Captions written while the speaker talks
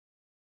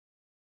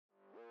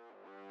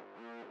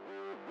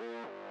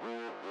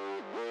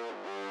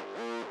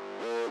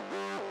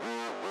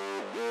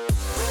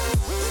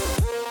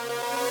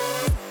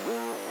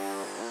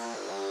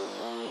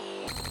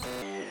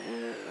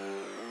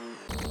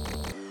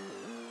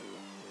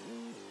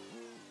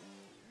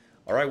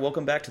All right,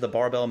 welcome back to the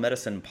Barbell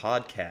Medicine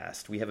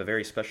Podcast. We have a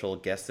very special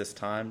guest this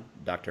time,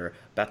 Dr.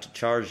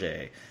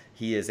 Bhattacharjee.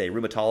 He is a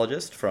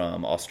rheumatologist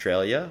from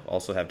Australia.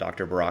 Also have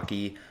Dr.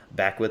 Baraki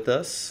back with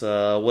us.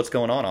 What's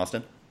going on,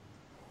 Austin?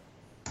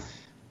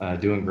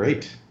 Doing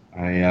great.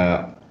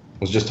 I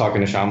was just talking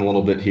to Sham a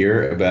little bit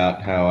here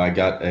about how I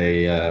got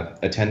a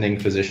attending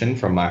physician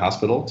from my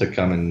hospital to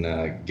come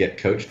and get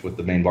coached with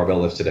the main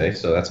barbell lifts today,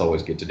 so that's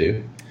always good to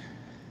do.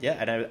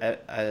 Yeah,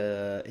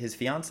 and his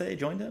fiance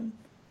joined him?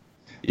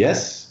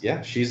 Yes,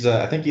 yeah, she's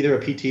I think either a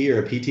PT or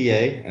a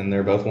PTA, and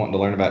they're both wanting to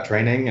learn about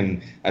training.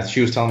 And as she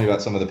was telling me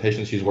about some of the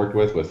patients she's worked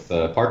with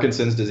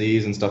Parkinson's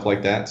disease and stuff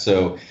like that.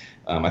 So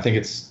I think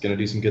it's going to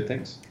do some good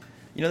things.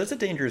 You know, that's a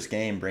dangerous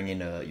game, bringing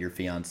your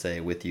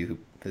fiance with you who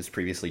has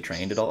previously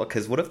trained at all.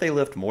 Because what if they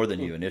lift more than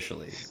you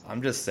initially?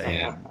 I'm just saying,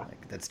 Yeah.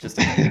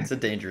 it's a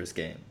dangerous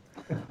game.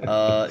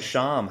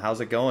 Sham,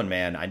 how's it going,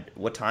 man?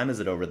 What time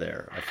is it over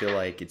there? I feel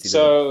like it's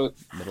either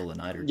the middle of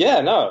the night or Yeah,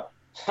 no.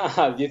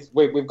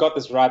 We've got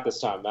this right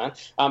this time, man.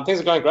 Things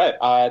are going great.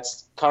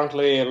 It's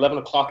currently 11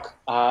 o'clock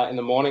in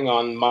the morning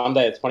on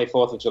Monday, the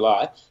 24th of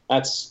July.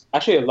 It's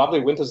actually a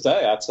lovely winter's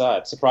day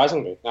outside,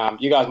 surprisingly.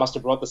 You guys must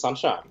have brought the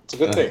sunshine. It's a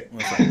good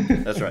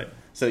thing. That's right.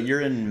 So you're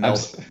in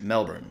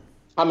Melbourne.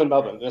 I'm in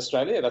Melbourne, in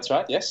Australia. That's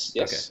right. Yes.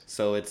 Okay.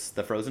 So it's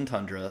the frozen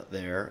tundra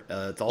there.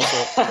 It's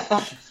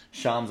also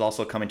Sham's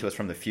also coming to us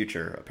from the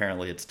future.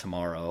 Apparently, it's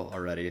tomorrow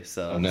already.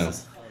 So Oh, no.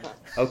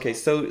 Okay,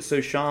 so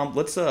Sham,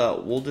 let's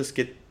we'll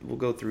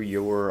go through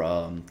your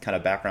kind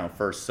of background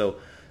first. So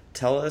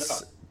tell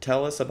us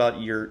about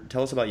you. You're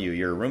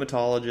a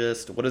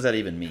rheumatologist. What does that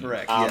even mean?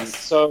 Correct.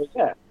 So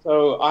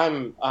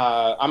I'm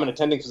an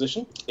attending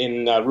physician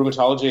in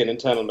rheumatology and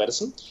internal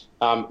medicine.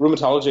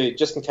 Rheumatology,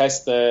 just in case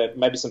there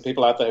may be some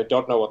people out there who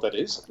don't know what that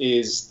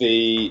is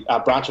the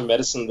branch of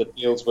medicine that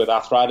deals with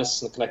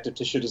arthritis and connective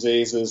tissue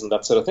diseases and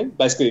that sort of thing.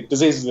 Basically,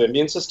 diseases of the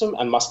immune system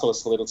and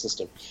musculoskeletal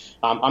system.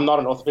 I'm not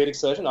an orthopedic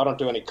surgeon. I don't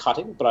do any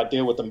cutting, but I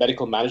deal with the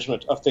medical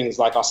management of things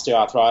like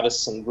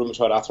osteoarthritis and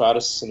rheumatoid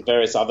arthritis and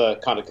various other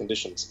kind of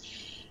conditions.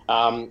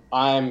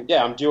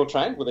 I'm dual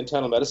trained with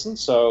internal medicine,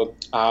 so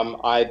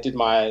I did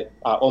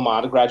all my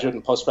undergraduate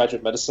and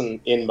postgraduate medicine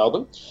in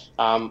Melbourne.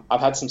 I've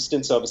had some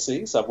stints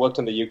overseas. I've worked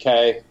in the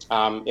UK,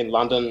 in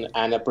London,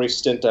 and a brief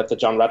stint at the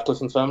John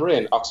Radcliffe Infirmary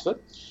in Oxford.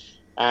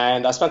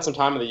 And I spent some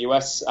time in the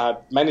US,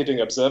 mainly doing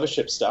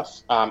observership stuff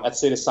at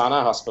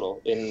Cedars-Sinai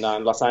Hospital in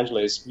Los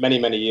Angeles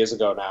many years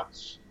ago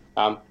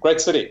now.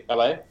 Great city,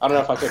 LA. I don't know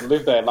if I could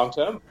live there long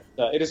term.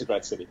 But it is a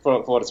great city for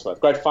what it's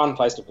worth. Great fun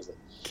place to visit.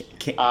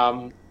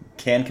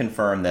 Can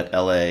confirm that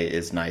LA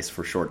is nice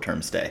for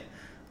short-term stay,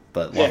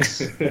 but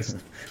yes.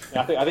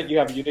 I think you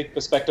have a unique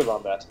perspective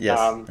on that.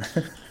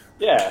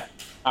 Yes.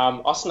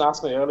 Austin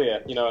asked me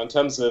earlier, in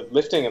terms of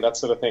lifting and that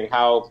sort of thing,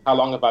 how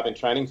long have I been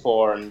training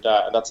for and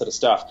that sort of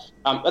stuff.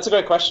 That's a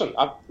great question.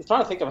 I'm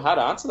trying to think of how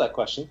to answer that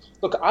question.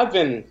 Look,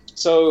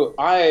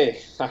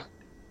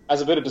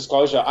 as a bit of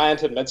disclosure, I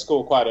entered med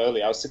school quite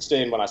early. I was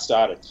 16 when I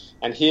started,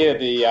 and here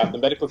the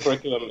medical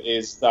curriculum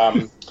is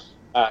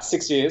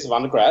 6 years of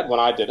undergrad when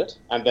I did it,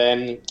 and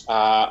then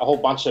a whole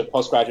bunch of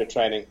postgraduate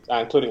training,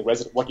 including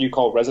what you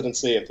call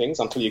residency and things,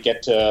 until you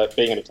get to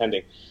being an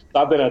attending. So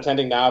I've been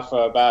attending now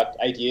for about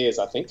 8 years,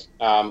 I think,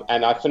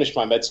 and I finished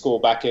my med school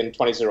back in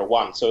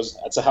 2001. So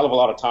it's a hell of a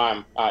lot of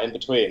time in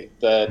between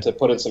to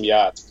put in some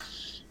yards.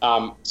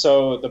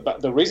 So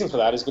the reason for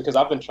that is because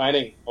I've been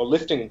training or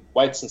lifting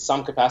weights in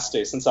some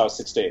capacity since I was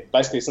 16,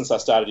 basically since I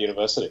started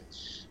university,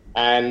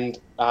 and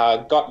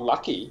got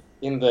lucky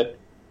in that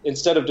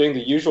instead of doing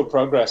the usual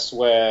progress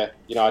where,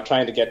 I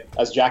trained to get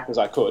as jacked as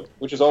I could,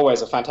 which is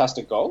always a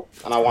fantastic goal,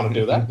 and I want to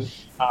do that,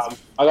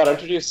 I got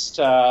introduced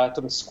to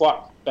the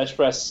squat, bench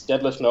press,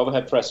 deadlift, and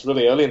overhead press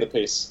really early in the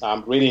piece,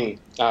 reading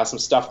some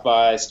stuff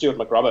by Stuart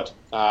McRobert,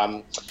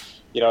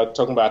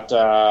 talking about,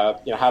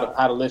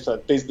 how to lift.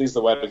 These are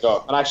the way to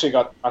go. And I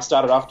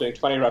started off doing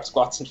 20 rep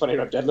squats and 20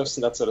 rep deadlifts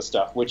and that sort of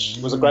stuff, which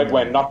was a great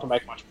way not to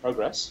make much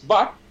progress,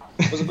 but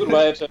it was a good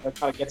way to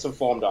kind of get some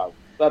form down.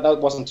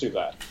 That wasn't too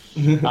bad.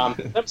 In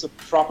terms of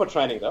proper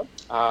training, though,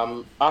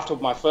 after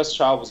my first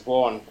child was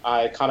born,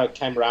 I kind of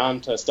came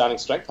around to starting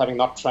strength, having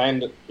not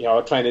trained,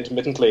 trained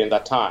intermittently in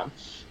that time,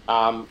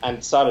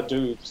 and started to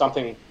do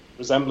something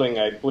resembling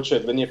a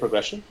butchered linear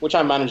progression, which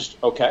I managed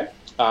okay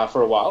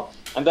for a while.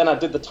 And then I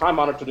did the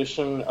time-honored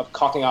tradition of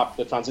cocking up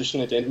the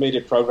transition into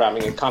intermediate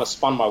programming and kind of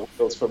spun my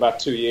wheels for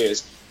about 2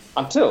 years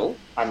until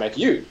I met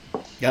you,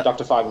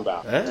 Dr.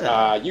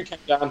 Feigenbaum. You came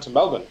down to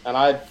Melbourne, and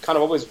I kind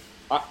of always...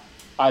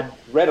 I'd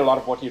read a lot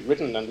of what you'd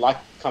written and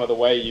liked kind of the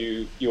way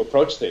you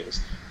approach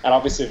things, and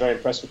obviously very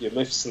impressed with your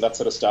lifts and that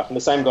sort of stuff. And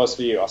the same goes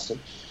for you, Austin.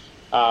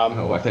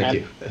 Thank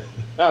you.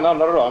 No, not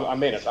at all. I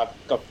mean it. I've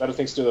got better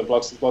things to do than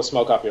blow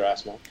smoke up your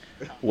ass, man.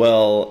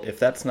 Well, if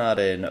that's not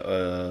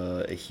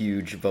a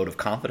huge vote of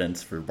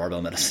confidence for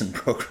barbell medicine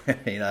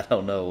programming, I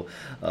don't know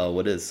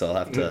what is. So I'll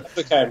have to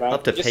okay, man. I'll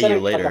have to Just pay you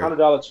send later. Like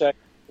 $100 check.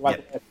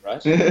 right?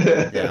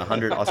 Yeah,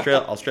 100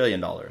 Australian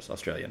dollars.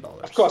 Australian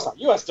dollars. Of course not.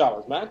 US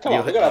dollars, man. Come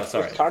on. We got it's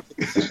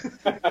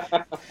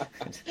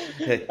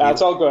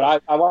all good.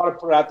 I want to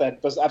put out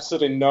that there's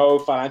absolutely no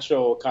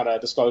financial kind of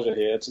disclosure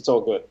here. It's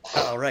all good.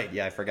 Oh, right.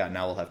 Yeah, I forgot.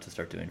 Now we'll have to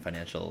start doing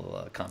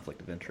financial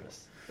conflict of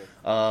interest.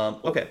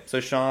 Okay, so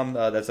Sham,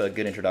 that's a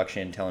good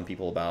introduction, telling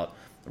people about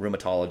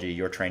rheumatology,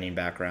 your training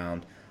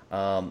background.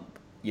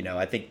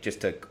 I think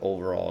just to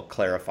overall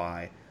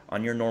clarify,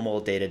 on your normal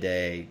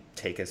day-to-day,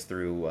 take us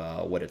through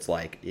what it's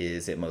like.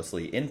 Is it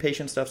mostly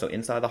inpatient stuff, so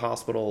inside the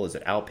hospital? Is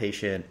it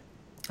outpatient?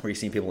 Are you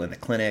seeing people in the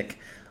clinic?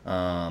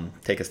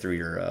 Take us through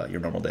your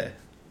normal day.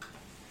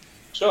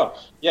 Sure.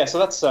 Yeah, so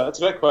that's a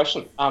great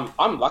question.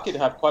 I'm lucky to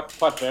have quite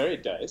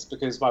varied days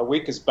because my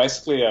week is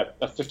basically a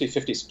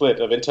 50-50 split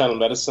of internal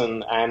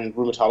medicine and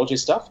rheumatology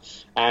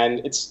stuff,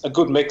 and it's a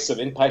good mix of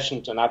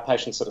inpatient and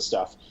outpatient sort of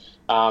stuff.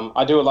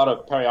 I do a lot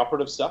of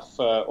perioperative stuff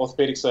for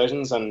orthopedic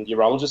surgeons and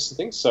urologists and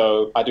things,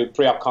 so I do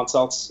pre-op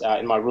consults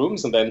in my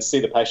rooms and then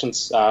see the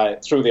patients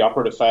through the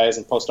operative phase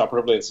and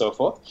post-operatively and so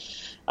forth.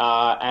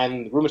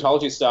 And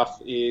rheumatology stuff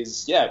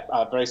is,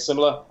 very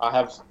similar.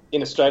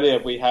 In Australia,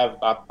 we have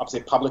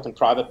obviously public and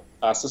private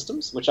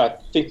systems, which I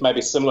think may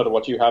be similar to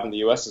what you have in the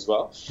US as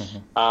well. Mm-hmm.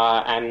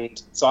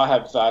 And so I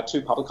have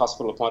 2 public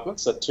hospital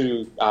appointments at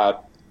 2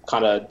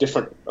 kind of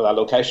different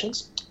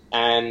locations,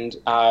 and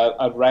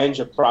a range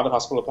of private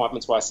hospital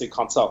appointments where I see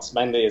consults,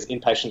 mainly as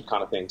inpatient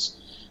kind of things.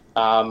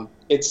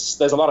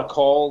 There's a lot of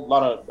call, a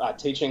lot of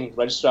teaching,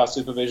 registrar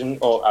supervision,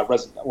 or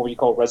what we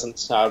call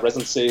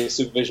residency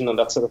supervision and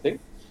that sort of thing.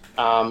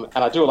 And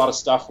I do a lot of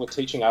stuff with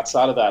teaching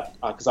outside of that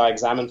because I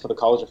examine for the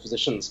College of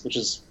Physicians, which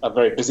is a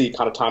very busy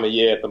kind of time of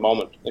year at the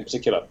moment in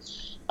particular.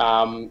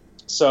 It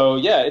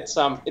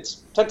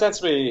tends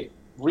to be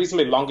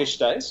reasonably longish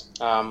days.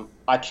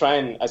 I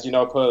train, as you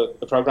know, per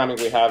the programming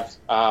we have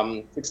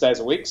 6 days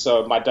a week.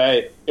 So my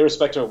day,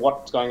 irrespective of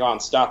what's going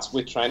on, starts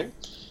with training.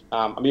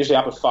 I'm usually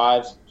up at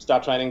 5,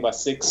 start training by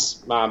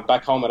 6,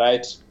 back home at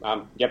 8,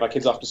 get my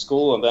kids off to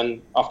school, and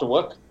then off to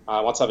work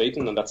once I've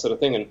eaten and that sort of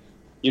thing, and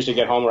usually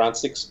get home around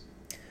 6.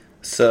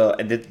 So,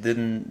 and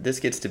then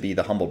this gets to be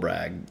the humble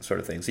brag sort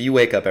of thing. So you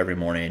wake up every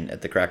morning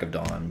at the crack of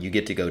dawn, you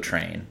get to go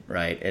train,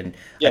 right? And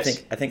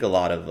yes. I think a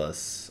lot of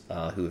us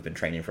who have been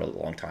training for a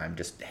long time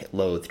just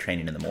loathe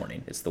training in the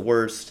morning. It's the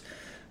worst.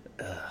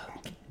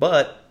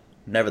 But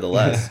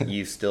nevertheless,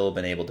 you've still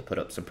been able to put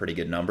up some pretty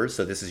good numbers.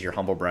 So this is your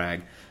humble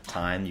brag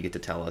time. You get to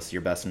tell us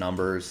your best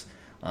numbers.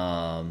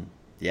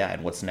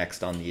 And what's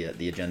next on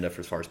the agenda for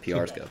as far as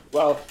PRs go?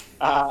 Well,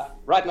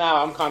 right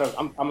now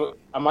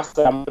I must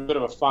say I'm in a bit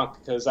of a funk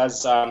because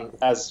as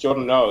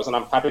Jordan knows, and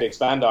I'm happy to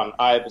expand on,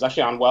 I was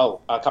actually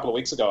unwell a couple of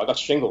weeks ago. I got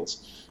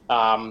shingles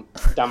down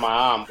my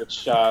arm,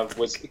 which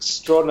was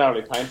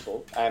extraordinarily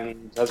painful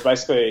and has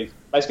basically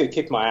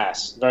kicked my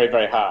ass very,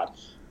 very hard.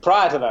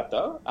 Prior to that,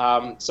 though,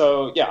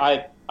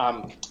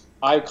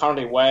 I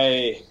currently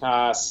weigh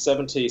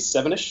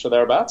 77-ish or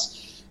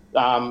thereabouts.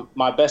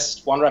 My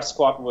best 1-rep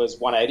squat was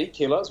 180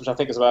 kilos, which I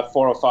think is about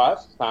 4 or 5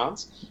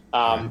 pounds.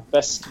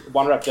 Best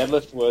 1-rep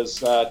deadlift was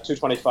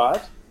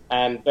 225,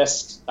 and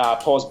best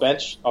pause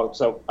bench,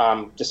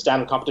 just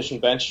standard competition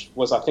bench,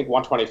 was I think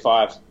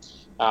 125.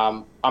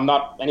 I'm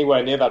not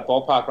anywhere near that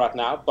ballpark right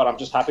now, but I'm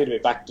just happy to be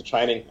back to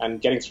training and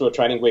getting through a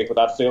training week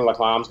without feeling like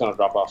my arm's going to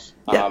drop off.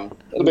 Yeah.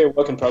 It'll be a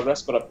work in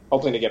progress, but I'm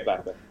hoping to get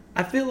back there.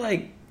 I feel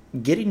like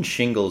getting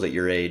shingles at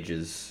your age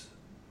is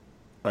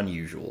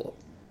unusual,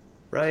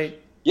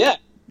 right? Yeah.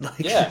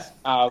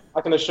 I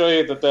can assure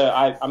you that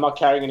I'm not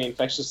carrying any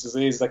infectious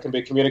disease that can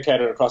be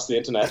communicated across the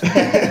internet.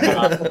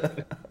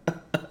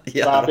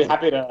 So I'll be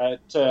happy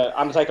to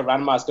undertake a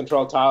randomized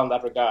controlled trial in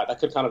that regard. That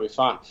could kind of be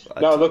fun.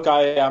 No, look,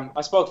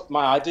 I spoke to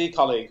my ID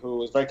colleague who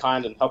was very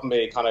kind in helping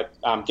me kind of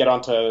get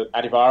onto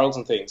antivirals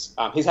and things.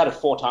 He's had it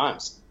 4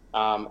 times,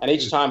 and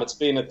each time it's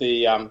been at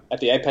the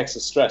apex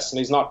of stress. And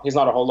he's not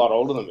a whole lot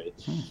older than me.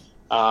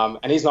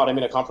 And he's not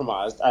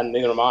immunocompromised, and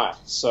neither am I.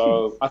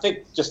 So I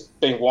think just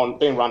being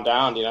run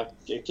down,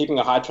 keeping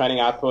a high training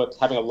output,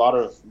 having a lot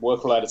of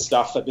work-related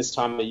stuff at this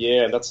time of the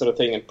year and that sort of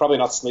thing, and probably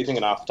not sleeping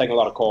enough, taking a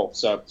lot of calls.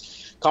 So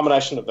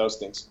combination of those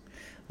things.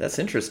 That's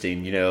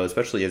interesting,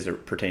 especially as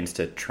it pertains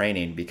to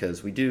training,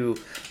 because we do,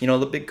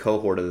 the big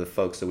cohort of the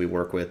folks that we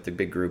work with, the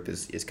big group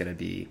is going to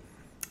be,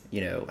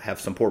 have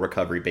some poor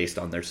recovery based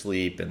on their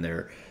sleep and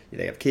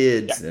they have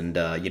kids, and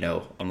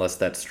unless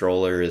that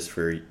stroller is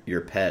for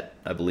your pet,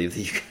 I believe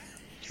that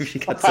you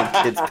got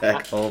some kids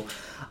back home.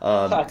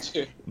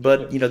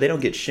 But they don't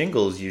get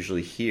shingles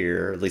usually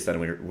here, at least not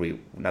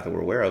that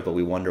we're aware of. But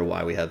we wonder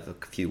why we have a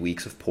few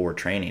weeks of poor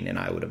training, and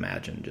I would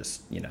imagine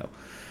just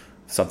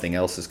something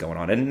else is going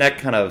on, and that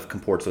kind of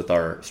comports with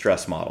our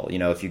stress model.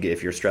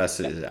 If your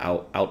stress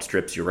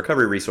outstrips your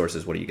recovery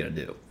resources, what are you going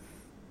to do?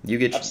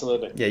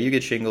 Absolutely. Yeah, you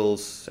get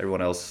shingles.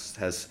 Everyone else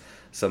has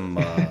some,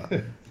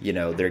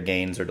 their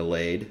gains are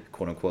delayed,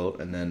 quote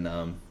unquote, and then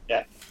all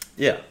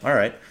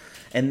right.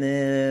 And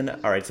then,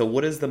 all right, so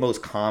what is the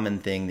most common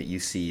thing that you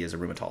see as a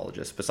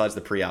rheumatologist, besides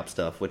the pre-op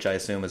stuff, which I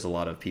assume is a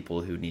lot of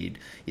people who need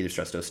either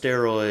stress dose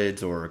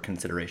steroids or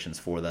considerations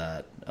for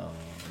that,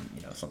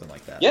 something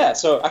like that? Yeah,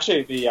 so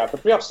actually the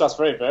pre-op stuff's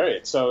very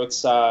varied. So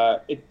it's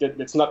not they're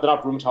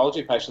not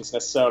rheumatology patients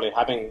necessarily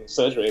having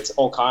surgery. It's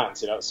all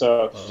kinds,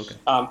 So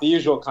the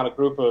usual kind of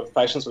group of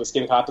patients with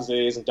ischemic heart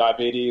disease and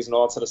diabetes and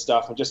all that sort of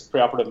stuff, and just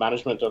preoperative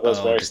management of those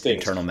various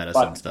things. Internal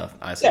medicine stuff.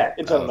 I see. Yeah,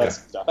 internal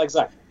medicine stuff.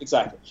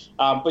 Exactly.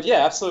 But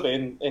yeah,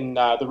 absolutely. In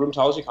the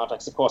rheumatology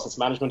context, of course, it's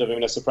management of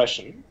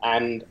immunosuppression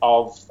and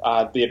of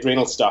the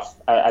adrenal stuff,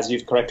 as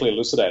you've correctly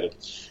elucidated.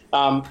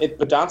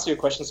 But to answer your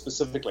question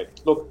specifically,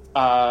 look,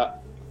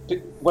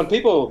 when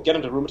people get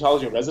into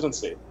rheumatology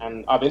residency,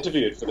 and I've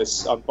interviewed for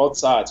this on both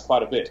sides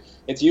quite a bit,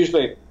 it's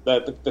usually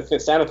the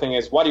standard thing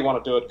is, why do you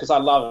want to do it? Because I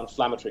love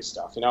inflammatory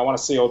stuff. I want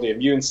to see all the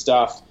immune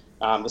stuff,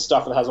 the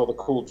stuff that has all the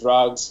cool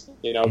drugs,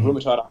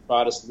 rheumatoid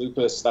arthritis,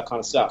 lupus, that kind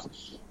of stuff.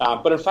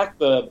 But in fact,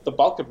 the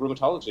bulk of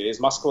rheumatology is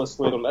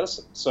musculoskeletal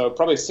medicine. So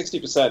probably 60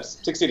 to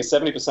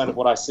 70% of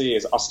what I see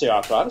is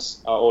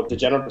osteoarthritis or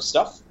degenerative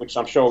stuff, which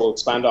I'm sure we'll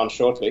expand on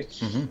shortly.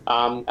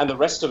 And the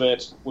rest of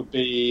it would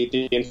be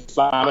the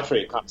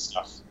inflammatory kind of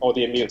stuff or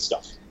the immune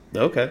stuff.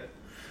 Okay.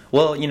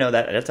 Well,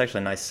 that's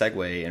actually a nice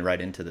segue and right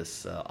into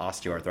this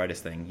osteoarthritis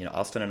thing.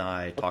 Austin and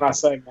I talked. What can I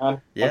say,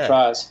 man? Yeah,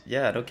 tries.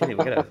 Yeah, no kidding.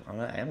 I am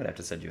gonna have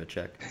to send you a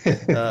check.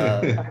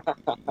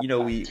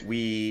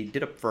 We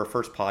did for our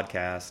first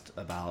podcast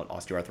about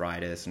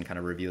osteoarthritis and kind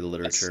of review the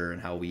literature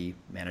and how we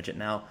manage it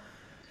now.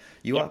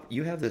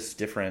 You have this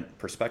different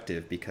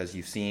perspective because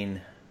you've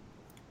seen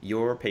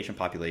your patient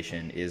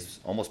population is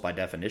almost by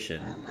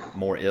definition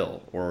more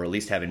ill, or at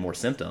least having more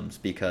symptoms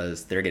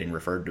because they're getting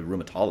referred to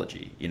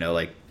rheumatology,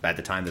 like at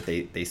the time that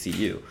they see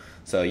you.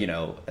 So,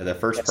 the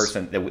first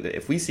person,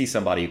 if we see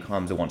somebody who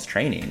comes and wants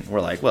training, we're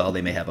like, well,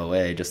 they may have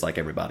OA just like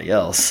everybody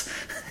else,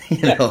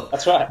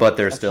 That's right. But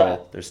they're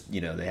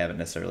they haven't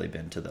necessarily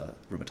been to the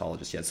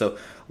rheumatologist yet. So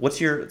what's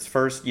your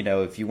first,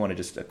 if you want to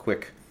just a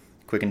quick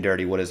and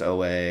dirty, what is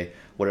OA?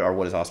 What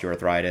is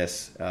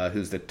osteoarthritis?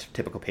 Who's the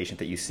typical patient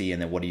that you see,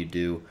 and then what do you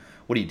do?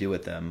 What do you do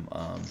with them?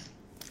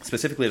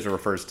 Specifically, as it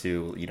refers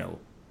to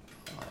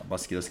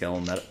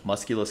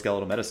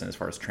musculoskeletal medicine, as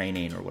far as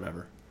training or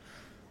whatever.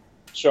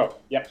 Sure.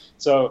 Yeah.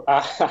 So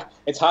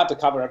it's hard to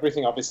cover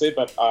everything, obviously,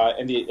 but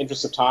in the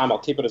interest of time, I'll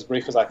keep it as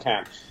brief as I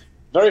can.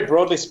 Very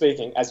broadly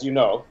speaking, as you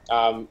know,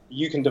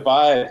 you can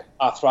divide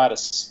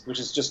arthritis, which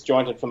is just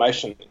joint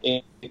inflammation,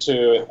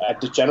 into a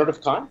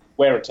degenerative kind,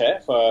 wear and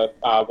tear, for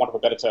want of a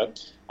better term,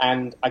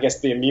 and I guess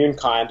the immune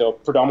kind, or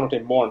predominantly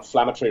more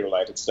inflammatory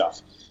related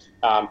stuff.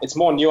 It's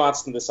more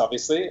nuanced than this,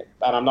 obviously,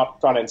 and I'm not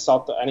trying to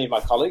insult any of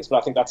my colleagues, but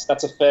I think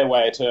that's a fair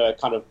way to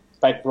kind of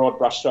make broad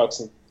brushstrokes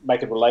and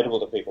make it relatable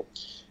to people.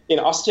 In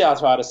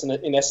osteoarthritis,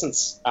 in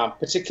essence,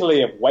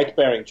 particularly of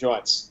weight-bearing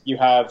joints, you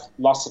have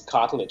loss of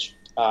cartilage,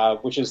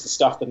 which is the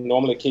stuff that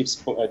normally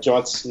keeps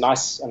joints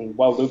nice and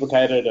well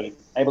lubricated and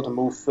able to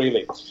move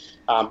freely.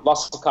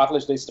 Loss of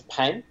cartilage leads to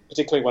pain,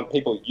 particularly when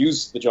people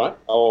use the joint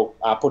or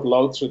put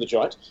load through the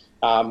joint,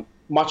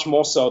 much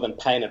more so than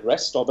pain at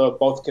rest, although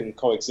both can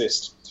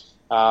coexist.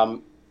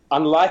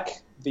 Unlike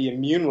the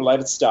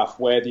immune-related stuff,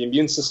 where the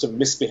immune system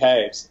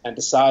misbehaves and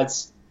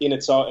decides in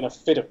a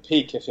fit of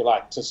pique, if you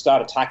like, to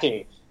start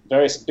attacking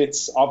various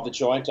bits of the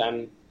joint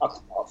and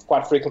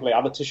quite frequently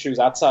other tissues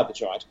outside the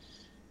joint,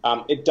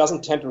 it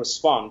doesn't tend to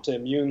respond to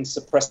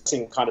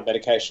immune-suppressing kind of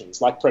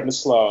medications like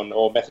prednisolone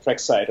or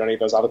methotrexate or any of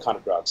those other kind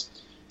of drugs.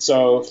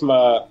 So from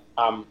a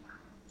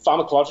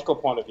pharmacological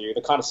point of view,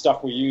 the kind of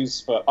stuff we use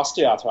for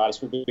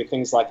osteoarthritis would be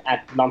things like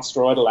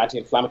non-steroidal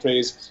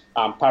anti-inflammatories,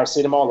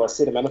 paracetamol or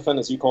acetaminophen,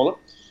 as you call it,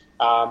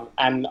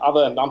 and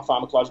other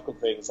non-pharmacological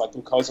things like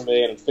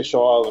glucosamine and fish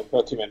oil and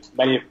curcumin,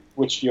 many of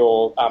which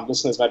your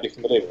listeners may be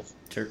familiar with.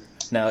 Sure.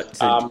 Now,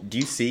 so do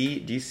you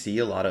see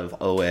a lot of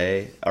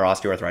OA or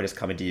osteoarthritis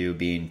coming to you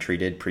being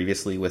treated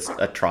previously with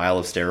a trial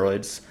of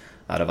steroids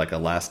out of like a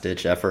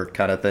last-ditch effort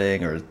kind of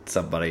thing, or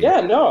somebody?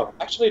 Yeah, no,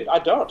 actually, I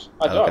don't.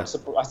 Okay.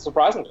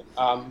 Surprisingly,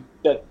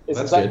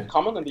 is that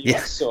common in the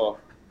US or?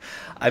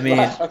 I mean,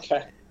 right,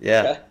 okay.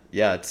 Yeah, okay.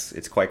 Yeah,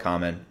 it's quite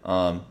common.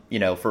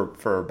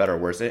 For better or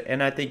worse,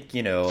 and I think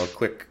a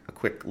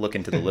quick look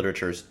into the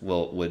literature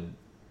would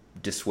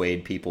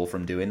dissuade people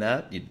from doing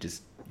that.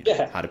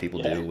 How do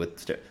people do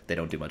with they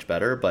don't do much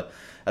better, but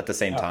at the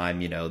same time,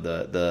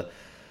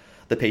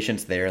 the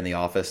patient's there in the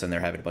office and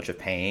they're having a bunch of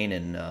pain,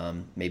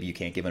 and maybe you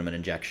can't give them an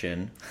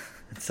injection.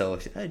 So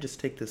if you just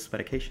take this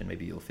medication,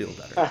 maybe you'll feel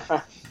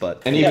better.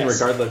 But even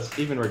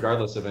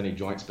regardless of any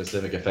joint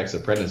specific effects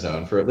of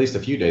prednisone, for at least a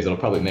few days, it'll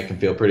probably make them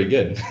feel pretty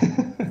good.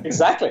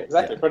 Exactly.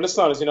 Yeah.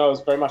 Prednisone, as you know,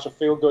 is very much a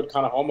feel-good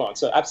kind of hormone.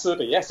 So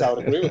absolutely, yes, I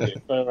would agree with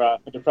you. For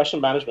depression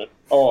management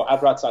or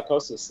outright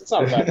psychosis, it's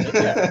not a bad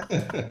thing. Yeah.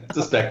 It's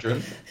a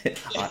spectrum.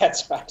 Yeah,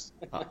 that's right.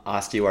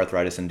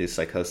 Osteoarthritis-induced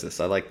psychosis.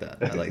 I like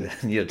that.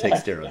 You need to take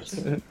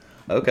steroids.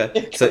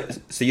 Okay.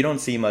 So you don't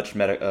see much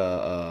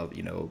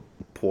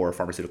poor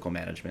pharmaceutical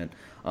management.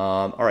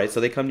 All right, so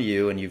they come to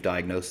you and you've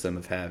diagnosed them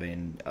of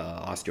having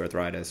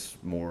osteoarthritis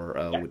more.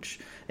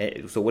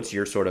 So what's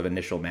your sort of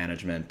initial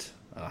management?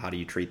 How do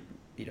you treat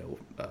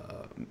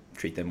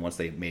them once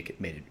they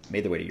made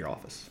their way to your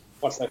office?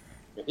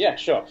 Yeah,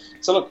 sure.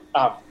 So look,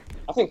 I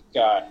think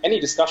any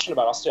discussion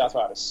about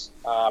osteoarthritis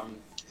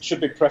should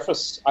be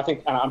prefaced, I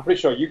think, and I'm pretty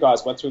sure you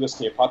guys went through this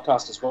in your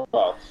podcast as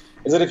well,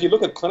 is that if you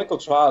look at clinical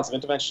trials of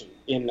intervention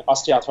in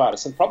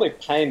osteoarthritis and probably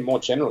pain more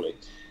generally,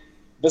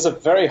 there's a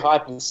very high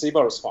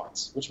placebo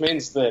response, which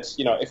means that,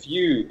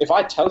 if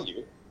I tell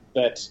you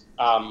that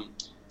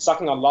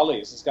sucking on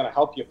lollies is going to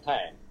help your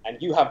pain, and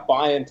you have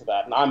buy-in to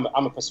that, and I'm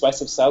a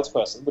persuasive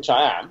salesperson, which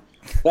I am,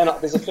 then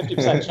there's a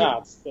 50%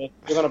 chance that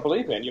you're going to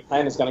believe me and your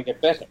pain is going to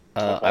get better.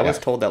 I was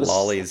told that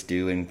lollies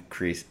do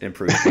improve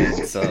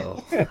pain,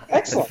 so...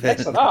 Excellent.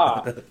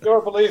 You're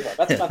a believer.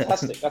 That's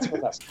fantastic.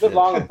 Live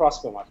long and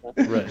prosper, my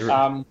friend.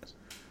 Right.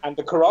 And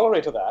the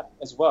corollary to that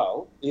as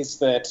well is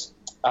that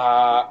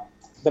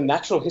the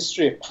natural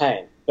history of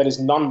pain that is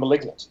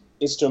non-malignant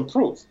is to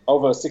improve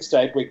over a 6 to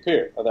 8 week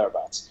period or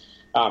thereabouts.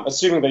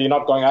 Assuming that you're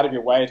not going out of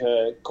your way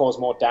to cause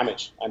more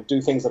damage and do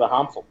things that are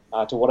harmful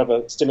to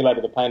whatever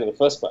stimulated the pain in the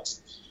first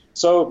place.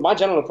 So my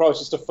general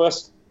approach is to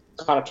first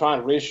kind of try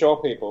and reassure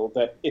people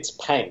that it's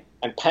pain,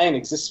 and pain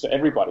exists for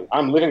everybody.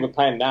 I'm living with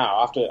pain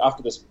now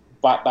after this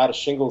bout of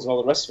shingles and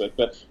all the rest of it,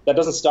 but that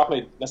doesn't stop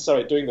me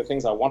necessarily doing the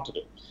things I want to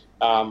do.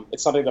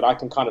 It's something that I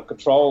can kind of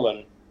control,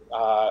 and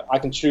I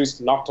can choose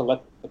not to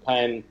let the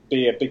pain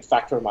be a big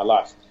factor in my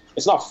life.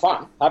 It's not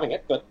fun having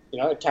it, but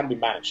it can be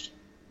managed.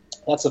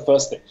 That's the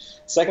first thing.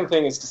 Second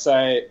thing is to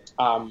say,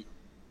 to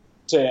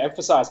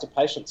emphasize to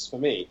patients, for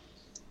me,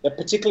 that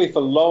particularly for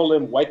low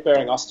limb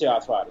weight-bearing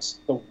osteoarthritis,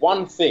 the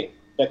one thing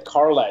that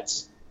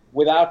correlates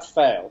without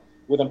fail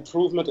with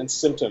improvement in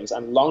symptoms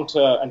and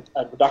long-term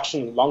and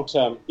reduction in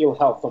long-term ill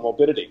health or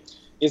morbidity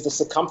is the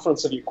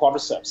circumference of your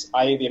quadriceps,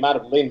 i.e. the amount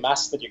of lean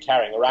mass that you're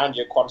carrying around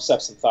your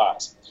quadriceps and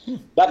thighs.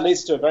 That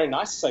leads to a very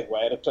nice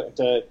segue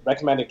to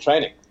recommending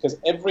training, because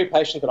every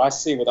patient that I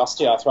see with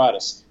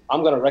osteoarthritis,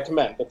 I'm going to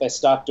recommend that they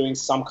start doing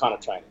some kind of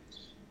training.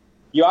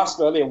 You asked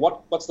earlier,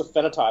 what's the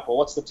phenotype or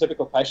what's the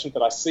typical patient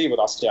that I see with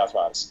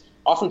osteoarthritis?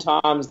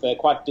 Oftentimes they're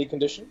quite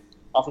deconditioned,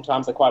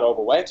 oftentimes they're quite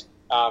overweight,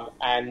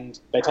 and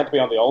they tend to be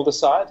on the older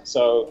side.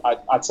 So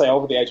I'd say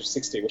over the age of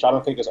 60, which I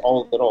don't think is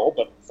old at all,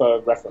 but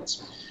for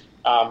reference.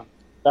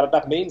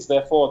 That means,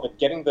 therefore, that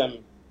getting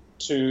them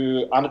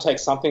to undertake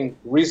something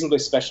reasonably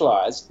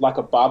specialized, like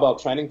a barbell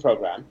training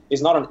program,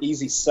 is not an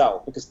easy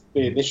sell, because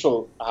the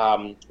initial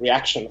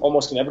reaction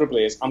almost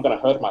inevitably is, I'm going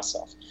to hurt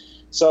myself.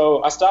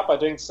 So I start by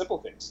doing simple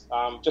things,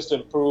 just to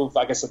improve,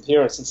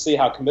 appearance and see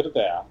how committed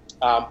they are,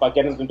 by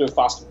getting them to do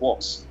fasted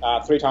walks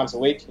 3 times a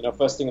week,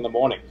 first thing in the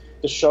morning,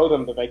 to show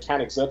them that they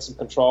can exert some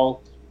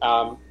control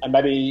and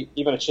maybe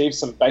even achieve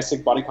some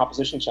basic body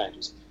composition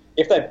changes.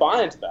 If they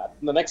buy into that,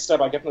 then the next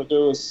step I get them to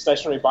do is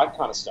stationary bike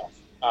kind of stuff.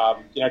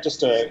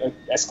 Just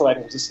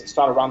escalating resistance,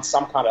 try to run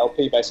some kind of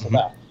LP based on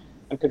that.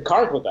 And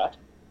concurrent with that,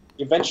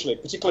 eventually,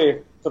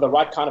 particularly for the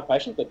right kind of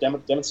patient that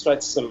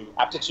demonstrates some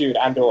aptitude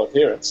and or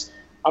adherence,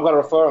 I'm going to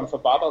refer them for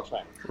barbell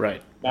training.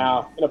 Right.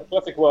 Now, in a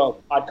perfect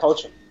world, I'd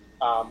coach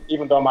them,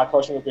 even though my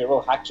coaching would be a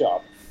real hack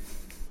job.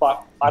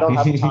 But I don't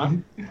have the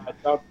time. I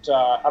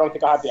don't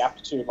think I have the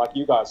aptitude like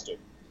you guys do.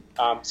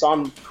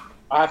 So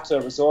I have to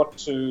resort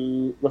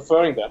to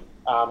referring them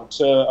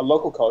to a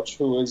local coach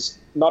who is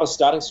not a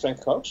starting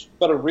strength coach,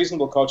 but a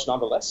reasonable coach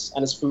nonetheless,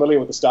 and is familiar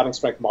with the starting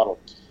strength model.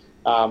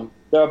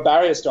 There are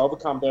barriers to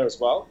overcome there as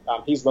well.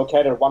 He's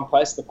located at one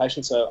place. The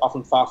patients are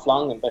often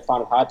far-flung, and they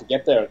find it hard to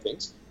get there and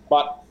things.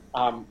 But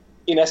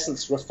in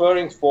essence,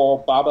 referring for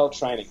barbell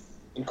training,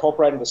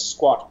 incorporating the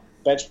squat,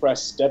 bench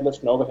press, deadlift,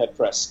 and overhead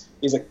press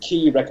is a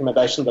key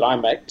recommendation that I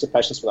make to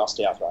patients with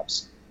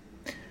osteoarthritis.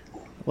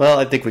 Well,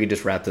 I think we can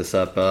just wrap this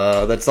up.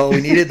 That's all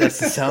we needed. That's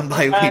the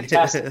soundbite we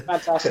needed.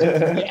 Fantastic.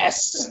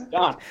 Yes,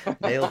 done.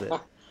 Nailed it.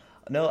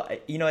 No,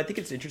 I think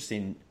it's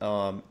interesting,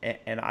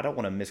 and I don't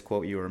want to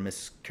misquote you or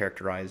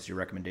mischaracterize your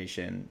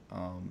recommendation.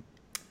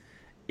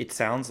 It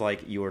sounds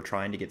like you were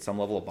trying to get some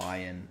level of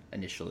buy-in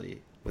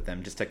initially with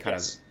them, just to kind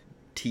of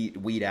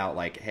weed out,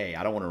 like, hey,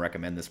 I don't want to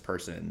recommend this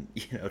person,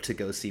 to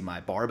go see my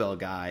barbell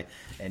guy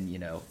and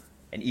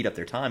eat up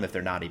their time if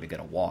they're not even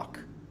going to walk,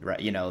 right?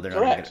 They're not even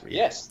going to.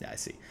 Yes. Yeah, I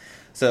see.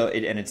 So,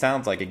 it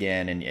sounds like,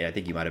 again, and I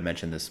think you might have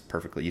mentioned this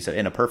perfectly. You said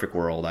in a perfect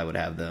world, I would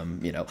have them,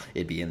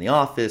 it'd be in the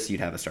office. You'd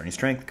have a starting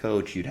strength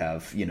coach. You'd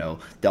have,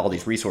 all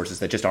these resources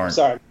that just aren't.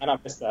 Sorry, I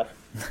missed that.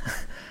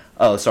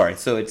 Oh, sorry.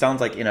 So it sounds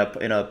like in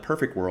a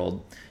perfect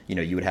world,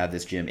 you would have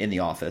this gym in the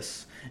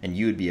office, and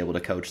you would be able to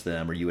coach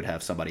them, or you would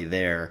have somebody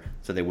there,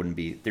 so there'd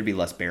be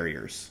less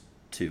barriers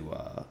to.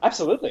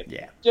 Absolutely.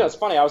 Yeah. It's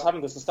funny. I was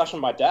having this discussion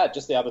with my dad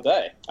just the other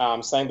day,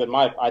 saying that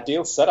my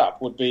ideal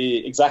setup would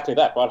be exactly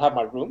that. I'd have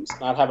my rooms,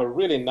 and I'd have a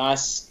really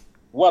nice,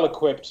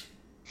 well-equipped,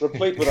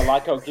 replete with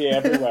Eleiko gear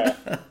everywhere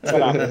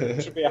setup.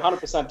 It should be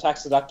 100%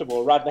 tax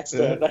deductible right next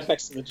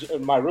to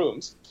my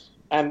rooms,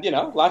 and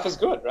life is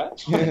good, right?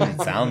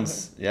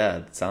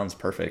 It sounds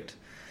perfect.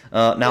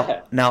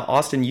 Now,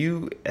 Austin,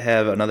 you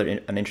have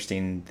an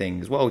interesting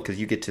thing as well, because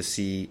you get to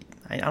see.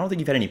 I don't think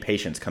you've had any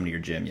patients come to your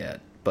gym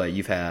yet, but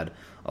you've had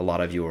a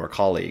lot of your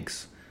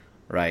colleagues,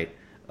 right?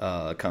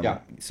 Come. Yeah.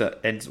 So,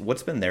 and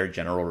what's been their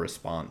general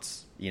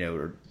response?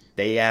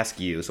 They ask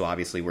you. So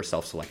obviously, we're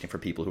self-selecting for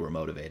people who are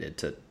motivated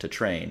to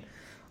train.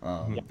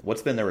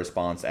 What's been their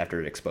response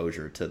after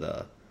exposure to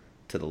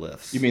the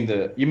lifts? You mean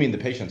the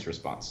patient's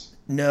response?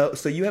 No.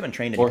 So you haven't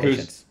trained any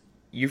patients.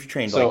 You've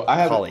trained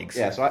colleagues.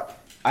 Yeah. So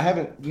I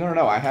haven't.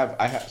 No. I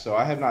have. So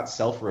I have not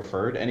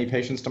self-referred any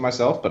patients to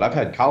myself, but I've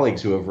had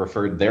colleagues who have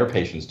referred their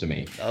patients to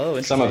me. Oh,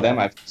 interesting.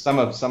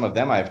 Some of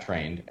them I've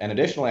trained, and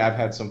additionally, I've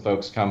had some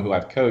folks come who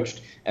I've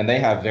coached, and they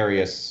have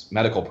various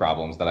medical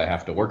problems that I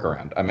have to work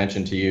around. I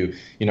mentioned to you,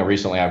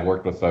 recently I've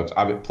worked with folks.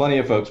 I've had plenty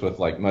of folks with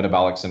like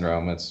metabolic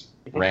syndrome. It's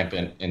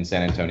rampant in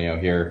San Antonio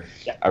here.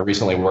 Yeah. I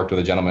recently worked with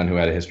a gentleman who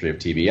had a history of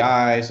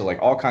TBI. So like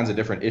all kinds of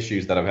different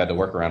issues that I've had to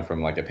work around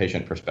from like a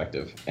patient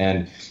perspective.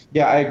 And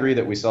yeah, I agree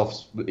that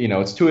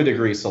it's to a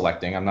degree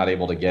selecting. I'm not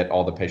able to get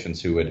all the patients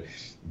who would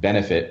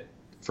benefit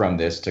from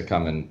this to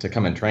come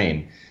and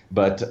train.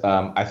 But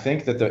I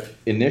think that the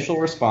initial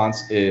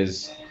response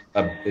is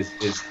that, is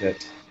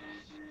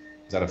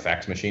that a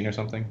fax machine or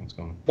something? What's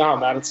going on? No,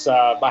 man, it's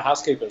my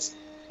housekeepers.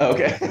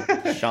 Okay.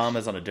 Sham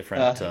is on a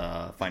different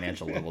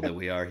financial level than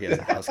we are. He has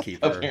a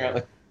housekeeper.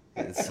 Apparently.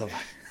 So,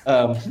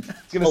 when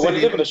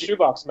you live in a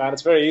shoebox, man,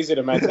 it's very easy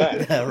to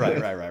maintain.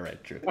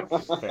 Right. True.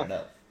 Fair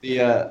enough.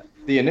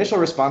 The initial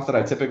response that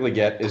I typically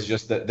get is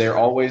just that they're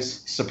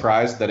always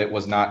surprised that it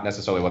was not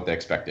necessarily what they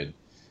expected.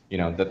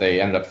 That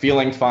they ended up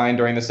feeling fine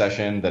during the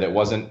session, that it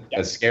wasn't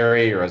as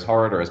scary or as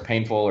hard or as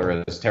painful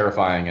or as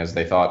terrifying as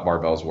they thought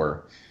barbells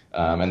were.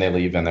 And they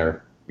leave and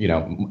they're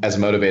as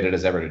motivated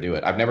as ever to do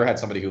it. I've never had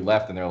somebody who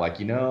left and they're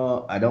like,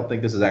 I don't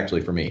think this is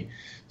actually for me.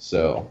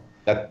 So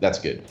that's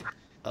good.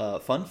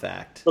 Fun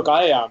fact. Look,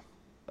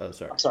 Oh,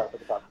 sorry. I'm sorry.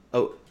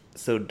 Oh,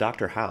 so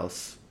Dr.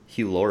 House,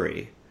 Hugh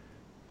Laurie,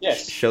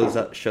 yes, shows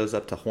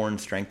up to Horn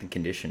Strength and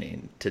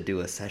Conditioning to do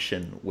a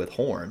session with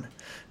Horn.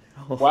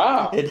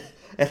 Wow.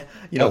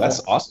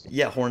 That's awesome.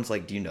 Yeah, Horn's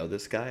like, do you know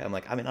this guy? I'm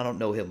like, I don't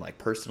know him like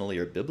personally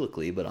or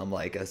biblically, but I'm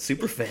like a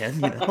super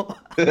fan,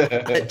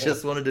 I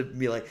just wanted to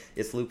be like,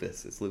 it's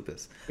lupus. It's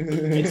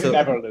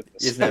never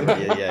lupus. It's never,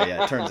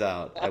 yeah. It turns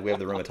out we have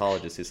the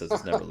rheumatologist who says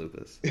it's never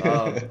lupus.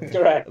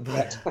 Correct.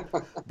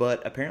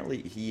 But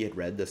apparently he had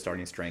read the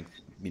Starting Strength,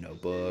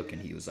 book,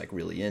 and he was like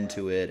really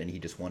into it, and he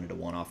just wanted a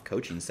one-off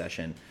coaching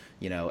session,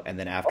 and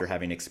then after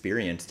having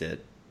experienced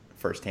it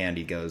firsthand,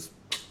 he goes,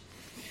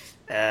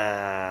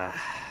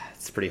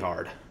 it's pretty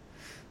hard.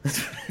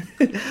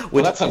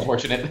 Well, that's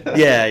unfortunate.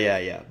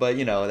 Yeah. But,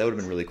 that would have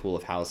been really cool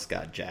if House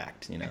got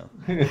jacked,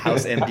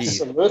 House MD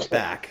Absolutely.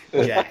 back,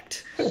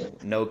 jacked,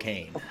 no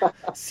cane,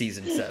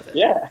 season 7.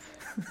 Yeah.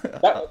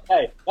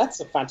 That's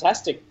a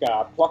fantastic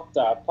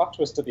plot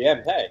twist at the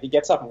end. Hey, he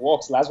gets up and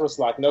walks Lazarus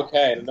like no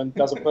cane and then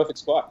does a perfect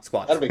squat.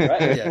 That'd be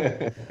great.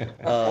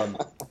 Yeah.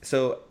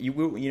 So we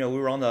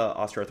were on the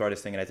osteoarthritis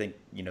thing, and I think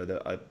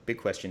a big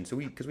question. So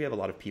because we have a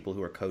lot of people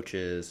who are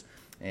coaches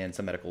and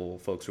some medical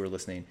folks who are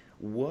listening,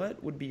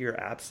 what would be your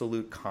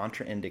absolute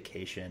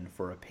contraindication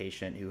for a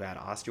patient who had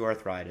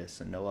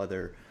osteoarthritis and no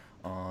other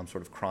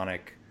sort of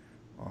chronic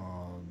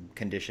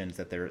conditions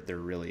that they're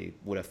really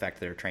would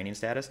affect their training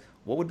status?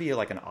 What would be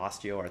like an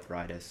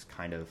osteoarthritis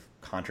kind of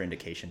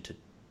contraindication to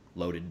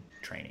loaded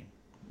training,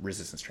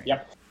 resistance training?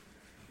 Yep.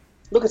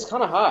 Look, it's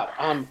kind of hard.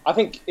 I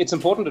think it's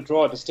important to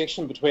draw a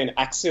distinction between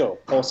axial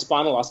or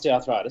spinal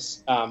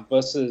osteoarthritis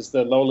versus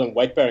the lower limb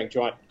weight-bearing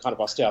joint kind of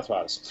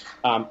osteoarthritis,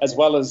 as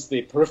well as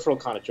the peripheral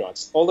kind of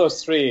joints. All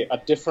those three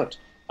are different,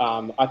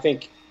 I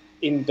think,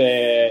 in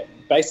their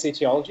base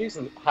etiologies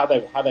and how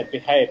they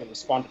behave and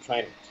respond to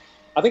training.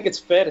 I think it's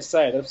fair to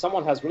say that if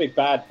someone has really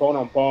bad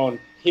bone-on-bone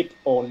hip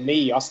or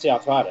knee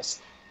osteoarthritis,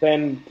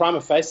 then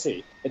prima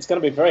facie, it's going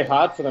to be very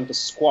hard for them to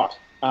squat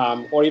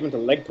or even to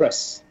leg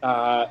press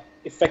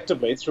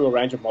effectively through a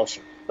range of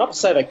motion. Not to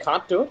say they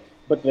can't do it,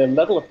 but the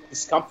level of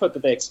discomfort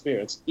that they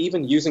experience,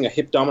 even using a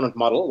hip-dominant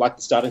model, like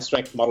the Starting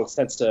Strength model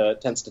tends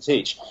to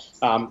teach,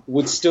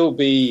 would still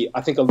be,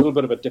 I think, a little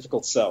bit of a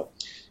difficult sell.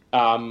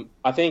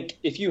 I think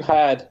if you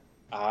had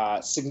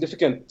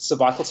significant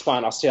cervical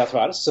spine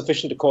osteoarthritis,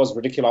 sufficient to cause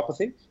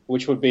radiculopathy,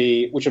 which would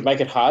make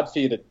it hard for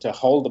you to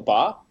hold the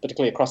bar,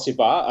 particularly across your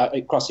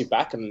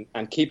back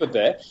and keep it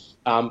there.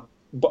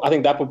 But I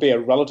think that would be a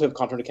relative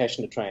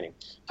contraindication to training.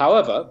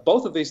 However,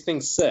 both of these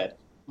things said,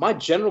 my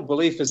general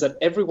belief is that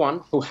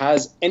everyone who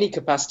has any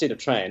capacity to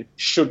train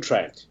should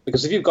train.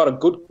 Because if you've got a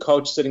good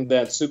coach sitting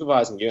there and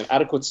supervising you and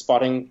adequate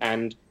spotting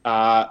and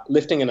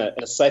lifting in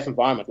a safe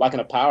environment, like in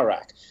a power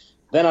rack,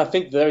 then I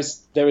think there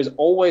is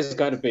always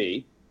going to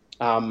be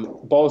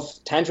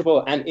both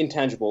tangible and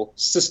intangible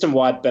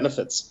system-wide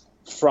benefits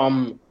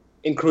from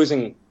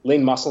increasing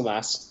lean muscle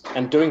mass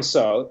and doing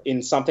so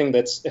in something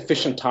that's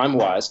efficient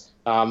time-wise,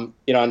 and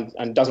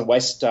doesn't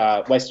waste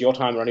your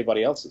time or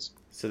anybody else's.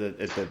 So that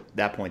at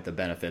that point, the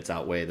benefits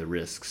outweigh the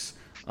risks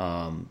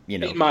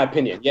In my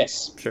opinion,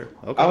 yes. Sure.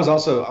 Okay. I was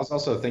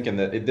also thinking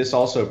that this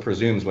also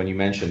presumes, when you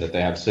mentioned that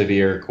they have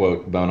severe,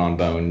 quote, bone on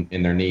bone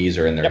in their knees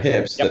or in their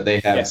hips, that they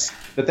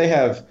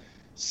have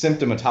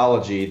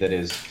symptomatology that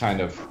is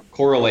kind of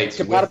correlates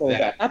compatible with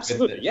that.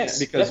 Absolutely, yes.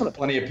 Because definitely.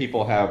 plenty of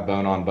people have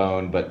bone on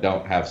bone but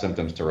don't have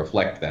symptoms to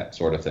reflect that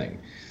sort of thing,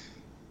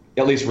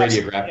 at least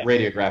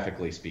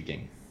radiographically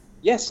speaking.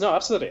 Yes, no,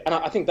 absolutely, and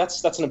I think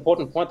that's an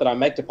important point that I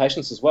make to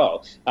patients as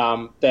well.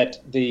 That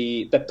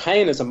the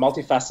pain is a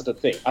multifaceted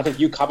thing. I think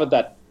you covered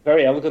that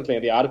very elegantly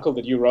in the article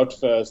that you wrote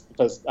for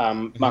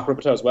Mark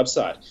Rippertoe's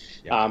website.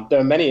 Yeah. There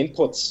are many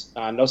inputs,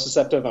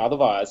 nociceptive and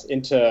otherwise,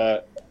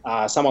 into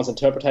someone's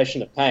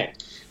interpretation of pain,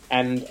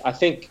 and I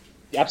think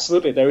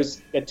absolutely there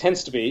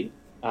tends to be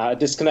a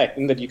disconnect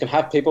in that you can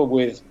have people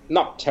with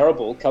not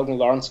terrible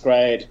Kellgren-Lawrence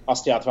grade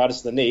osteoarthritis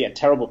of the knee and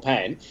terrible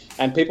pain,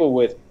 and people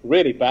with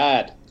really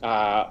bad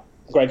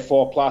grade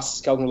 4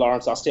 plus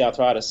Kellgren-Lawrence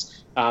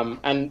osteoarthritis,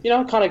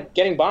 and kind of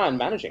getting by and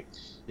managing.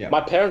 Yeah.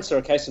 My parents are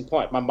a case in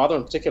point. My mother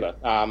in particular.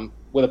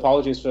 With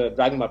apologies for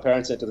dragging my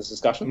parents into this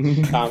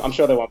discussion, I'm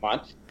sure they won't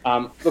mind.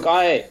 Look,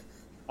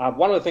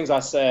 one of the things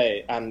I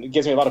say, and it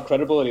gives me a lot of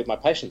credibility with my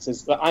patients,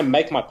 is that I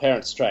make my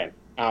parents train.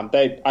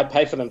 I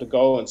pay for them to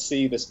go and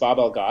see this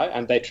barbell guy,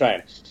 and they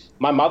train.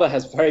 My mother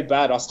has very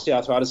bad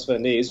osteoarthritis of her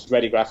knees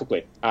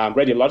radiographically,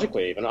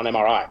 radiologically even, on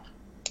MRI.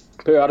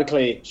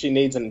 Periodically, she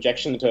needs an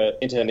injection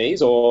into her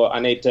knees, or I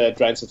need to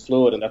drain some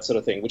fluid and that sort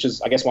of thing, which is,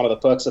 I guess, one of the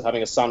perks of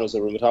having a son who's a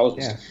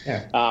rheumatologist.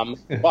 Yeah.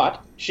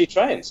 But she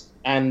trains.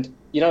 And,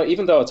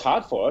 even though it's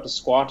hard for her to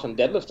squat and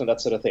deadlift and that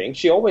sort of thing,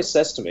 she always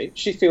says to me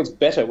she feels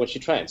better when she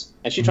trains.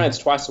 And she trains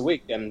twice a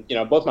week. And,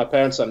 both my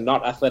parents are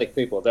not athletic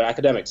people. They're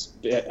academics,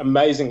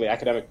 amazingly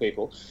academic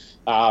people.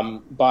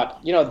 But,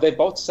 they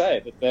both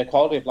say that their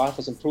quality of life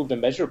has improved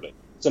immeasurably.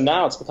 So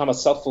now it's become a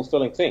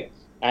self-fulfilling thing.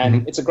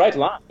 And it's a great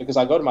line, because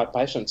I go to my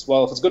patients,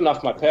 well, if it's good enough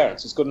for my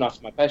parents, it's good enough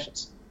for my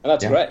patients. And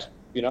that's great,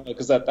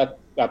 because that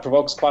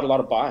provokes quite a lot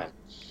of buy-in.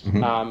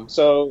 I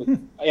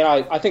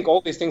think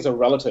all these things are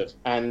relative.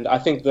 And I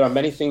think there are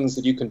many things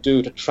that you can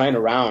do to train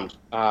around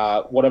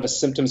whatever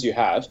symptoms you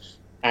have.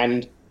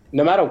 And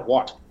no matter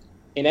what,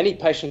 in any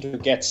patient who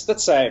gets,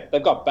 let's say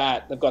they've got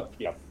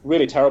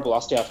really terrible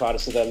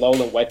osteoarthritis of their low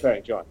limb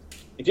weight-bearing joint.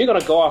 If you're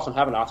going to go off and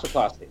have an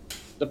arthroplasty,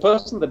 the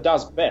person that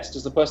does best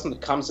is the person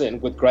that comes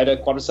in with greater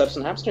quadriceps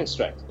and hamstring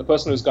strength, the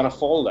person who's going to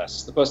fall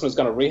less, the person who's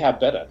going to rehab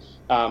better,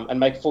 and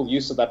make full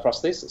use of that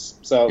prosthesis.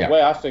 So the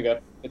way I figure,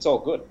 it's all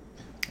good.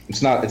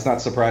 It's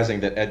not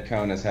surprising that Ed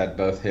Cohn has had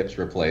both hips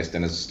replaced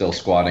and is still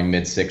squatting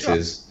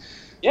mid-sixes.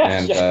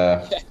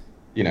 It's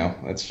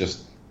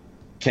just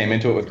came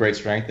into it with great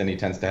strength, and he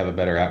tends to have a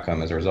better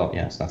outcome as a result.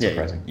 Yeah, it's not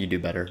surprising. You do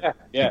better.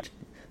 Yeah.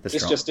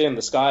 It's just in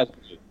the sky.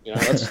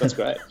 That's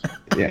great.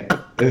 Yeah.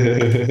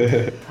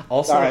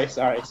 Also,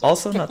 sorry.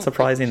 Also, not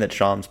surprising that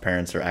Sham's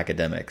parents are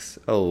academics.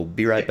 Oh,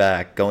 be right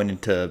back. Going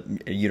into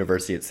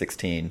university at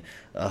 16.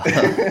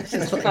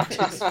 It's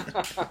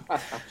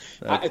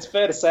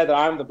fair to say that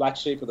I'm the black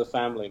sheep of the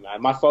family,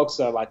 man. My folks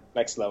are like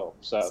next level.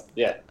 So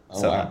yeah.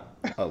 Wow.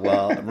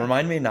 Well,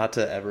 remind me not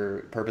to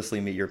ever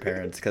purposely meet your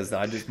parents, because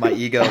my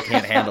ego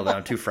can't handle that.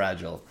 I'm too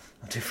fragile.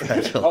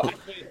 Oh,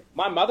 actually,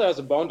 my mother has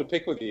a bone to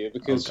pick with you,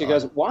 because she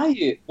goes,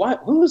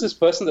 who is this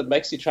person that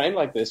makes you train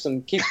like this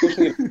and keeps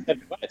pushing you to lift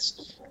heavy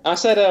weights? And I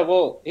said,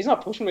 well, he's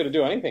not pushing me to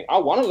do anything. I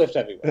want to lift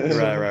heavy weights.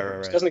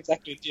 Right. She doesn't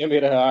exactly endear me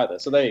to her either.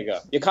 So there you go.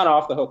 You're kind of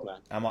off the hook, man.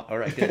 I'm all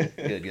right. Good.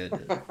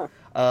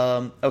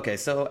 Okay.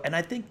 So, and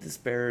I think this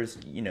bears,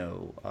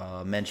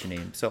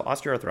 mentioning. So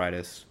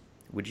osteoarthritis,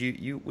 would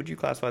you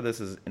classify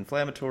this as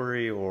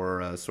inflammatory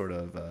or sort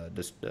of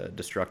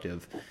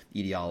destructive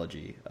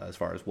etiology as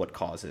far as what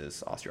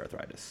causes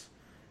osteoarthritis?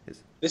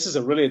 This is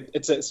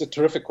it's a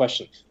terrific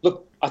question.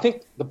 Look, I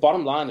think the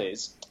bottom line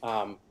is,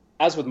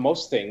 as with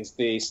most things,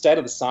 the state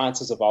of the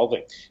science is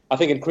evolving. I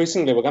think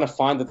increasingly we're going to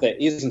find that there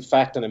is, in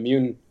fact, an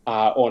immune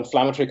or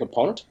inflammatory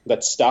component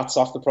that starts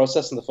off the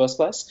process in the first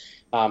place.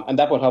 And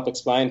that will help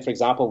explain, for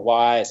example,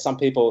 why some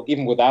people,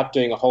 even without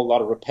doing a whole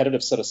lot of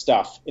repetitive sort of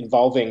stuff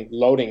involving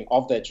loading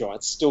of their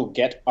joints, still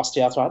get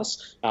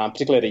osteoarthritis,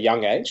 particularly at a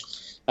young age.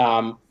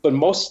 But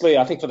mostly,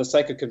 I think for the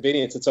sake of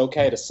convenience, it's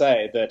okay to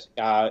say that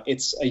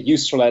it's a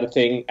use-related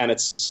thing, and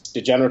it's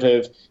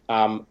degenerative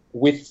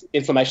with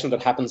inflammation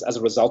that happens as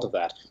a result of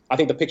that. I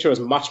think the picture is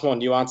much more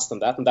nuanced than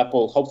that, and that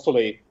will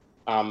hopefully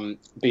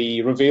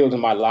be revealed in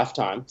my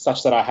lifetime,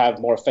 such that I have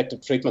more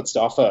effective treatments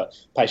to offer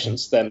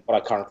patients than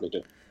what I currently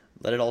do.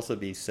 Let it also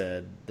be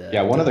said that...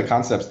 Yeah, one of the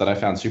concepts that I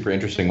found super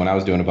interesting when I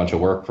was doing a bunch of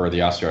work for the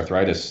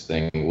osteoarthritis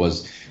thing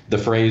was the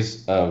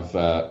phrase of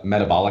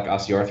metabolic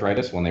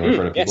osteoarthritis, when they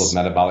refer to people with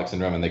metabolic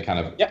syndrome, and they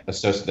kind of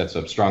associate, that's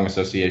a strong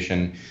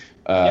association,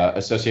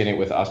 associating it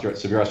with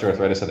severe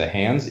osteoarthritis of the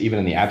hands, even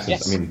in the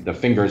absence. I mean, the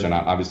fingers are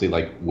not obviously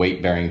like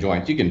weight-bearing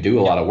joints. You can do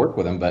a lot of work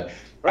with them, but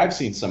I've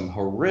seen some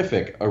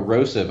horrific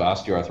erosive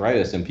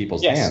osteoarthritis in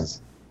people's hands.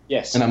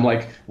 Yes. And I'm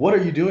like, what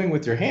are you doing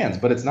with your hands?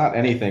 But it's not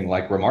anything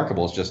like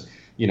remarkable. It's just,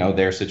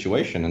 their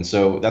situation. And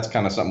so that's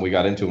kind of something we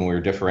got into when we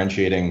were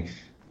differentiating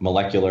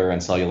molecular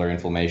and cellular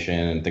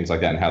inflammation and things like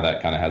that, and how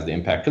that kind of has the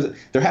impact. Because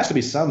there has to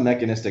be some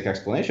mechanistic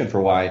explanation for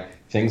why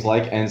things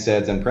like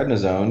NSAIDs and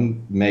prednisone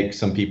make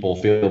some people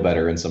feel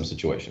better in some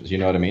situations. You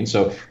know what I mean?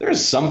 So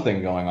there's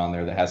something going on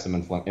there that has some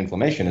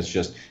inflammation. It's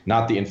just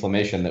not the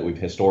inflammation that we've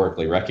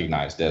historically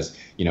recognized as,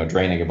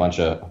 draining a bunch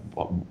of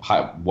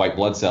white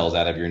blood cells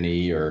out of your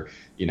knee, or,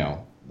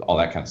 all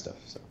that kind of stuff.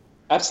 So.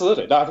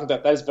 Absolutely. No, I think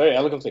that is very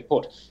elegantly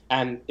put.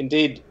 And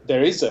indeed,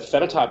 there is a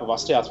phenotype of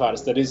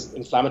osteoarthritis that is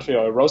inflammatory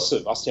or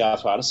erosive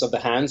osteoarthritis of the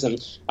hands.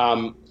 And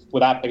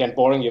without, again,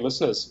 boring your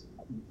listeners,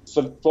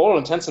 for all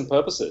intents and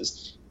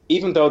purposes,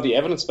 even though the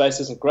evidence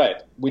base isn't great,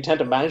 we tend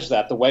to manage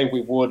that the way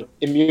we would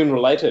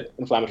immune-related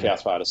inflammatory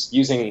arthritis,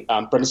 using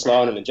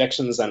prednisolone and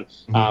injections and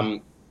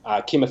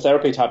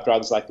chemotherapy-type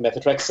drugs like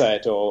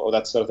methotrexate or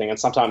that sort of thing, and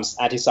sometimes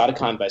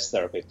anti-cytokine-based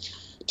therapy.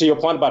 To your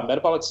point about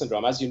metabolic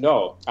syndrome, as you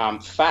know,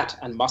 fat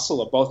and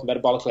muscle are both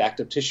metabolically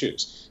active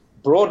tissues.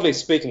 Broadly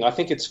speaking, I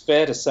think it's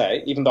fair to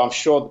say, even though I'm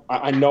sure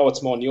I know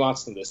it's more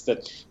nuanced than this,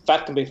 that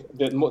fat can be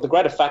the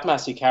greater fat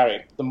mass you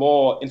carry, the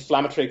more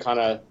inflammatory kind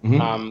of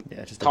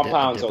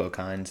compounds or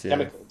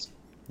chemicals.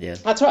 Yeah.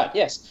 That's right,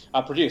 yes,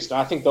 are produced. And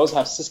I think those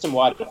have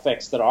system-wide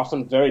effects that are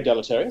often very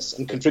deleterious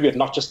and contribute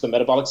not just to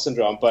metabolic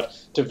syndrome, but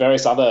to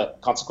various other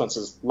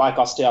consequences like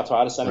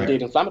osteoarthritis and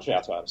indeed inflammatory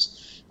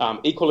arthritis.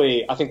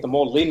 Equally, I think the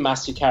more lean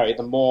mass you carry,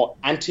 the more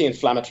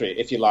anti-inflammatory,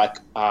 if you like,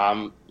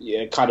 kind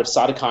of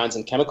cytokines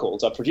and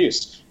chemicals are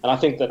produced. And I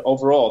think that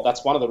overall,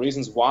 that's one of the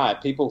reasons why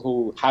people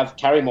who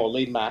carry more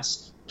lean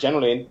mass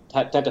generally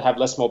tend to have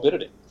less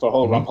morbidity for a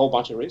whole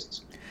bunch of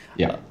reasons.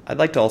 Yeah, I'd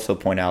like to also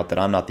point out that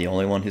I'm not the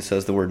only one who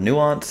says the word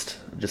nuanced.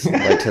 Just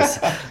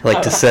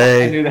like to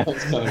say. I knew that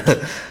was coming.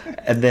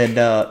 And then,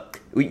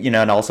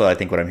 and also I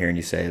think what I'm hearing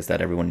you say is that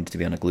everyone needs to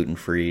be on a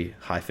gluten-free,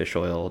 high fish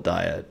oil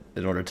diet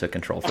in order to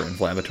control for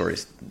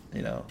inflammatories.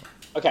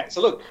 Okay,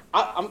 so look,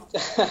 I'm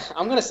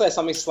going to say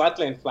something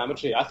slightly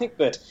inflammatory. I think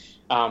that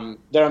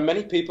there are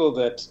many people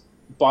that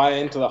buy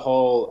into the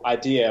whole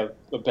idea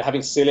of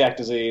having celiac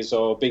disease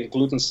or being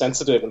gluten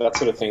sensitive and that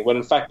sort of thing, when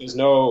in fact there's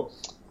no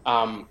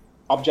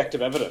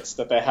objective evidence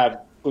that they have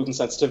gluten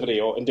sensitivity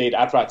or indeed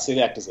outright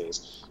celiac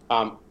disease.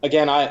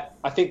 Again,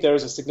 I think there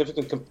is a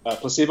significant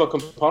placebo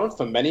component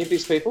for many of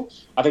these people.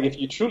 I think if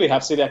you truly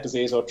have celiac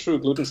disease or true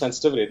gluten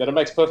sensitivity, then it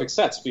makes perfect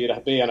sense for you to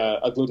be on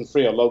a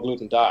gluten-free or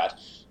low-gluten diet.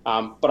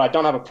 But I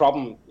don't have a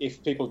problem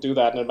if people do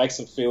that and it makes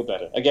them feel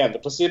better. Again, the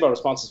placebo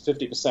response is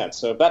 50%.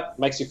 So if that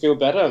makes you feel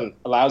better and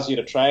allows you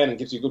to train and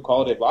gives you good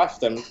quality of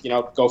life, then,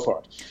 go for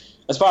it.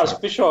 As far as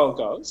fish oil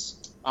goes,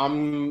 a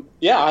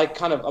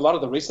lot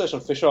of the research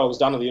on fish oil was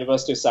done at the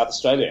University of South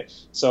Australia.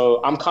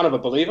 So I'm kind of a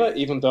believer,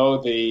 even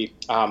though the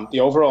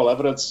overall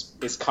evidence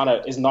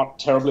is not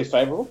terribly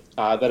favorable,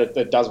 that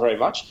it does very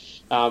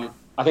much. I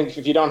think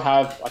if you don't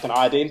have like an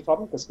iodine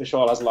problem, because fish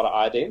oil has a lot of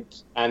iodine,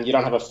 and you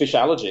don't have a fish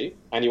allergy,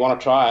 and you want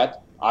to try it,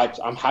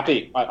 I'm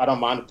happy. I don't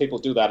mind if people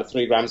do that at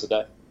 3 grams a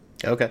day.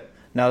 Okay.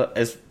 Now,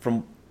 as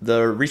from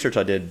the research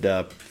I did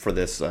for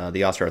this,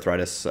 the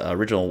osteoarthritis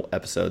original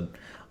episode,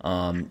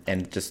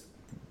 and just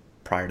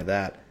prior to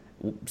that,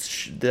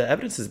 the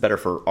evidence is better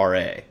for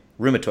RA,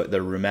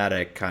 the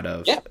rheumatic kind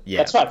of. Yeah,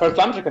 that's right. For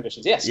inflammatory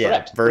conditions, yes,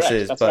 correct.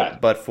 Versus,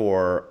 correct. But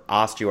for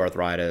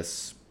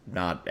osteoarthritis,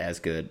 not as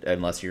good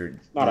unless you're.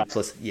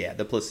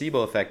 The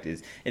placebo effect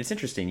is. It's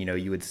interesting.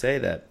 You would say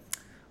that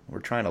we're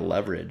trying to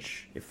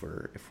leverage if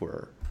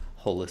we're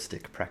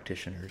holistic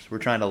practitioners, we're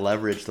trying to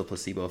leverage the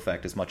placebo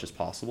effect as much as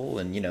possible,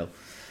 and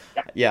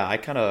I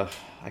kind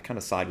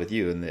of side with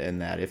you in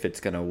that if it's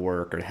going to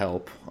work or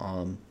help.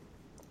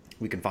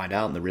 We can find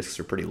out, and the risks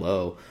are pretty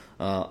low,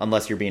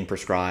 unless you're being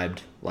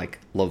prescribed like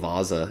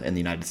Lovaza in the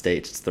United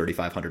States. It's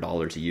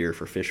 $3,500 a year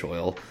for fish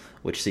oil,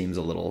 which seems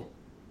a little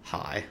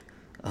high,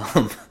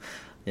 a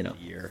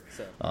year.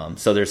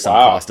 So there's some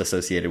cost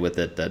associated with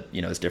it that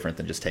is different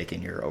than just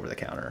taking your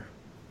over-the-counter.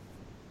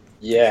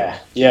 Yeah.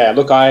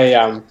 Look,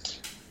 I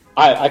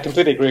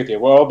completely agree with you.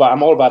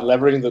 I'm all about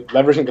leveraging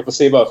the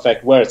placebo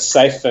effect where it's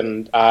safe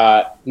and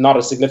not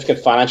a significant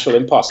financial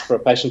impost for a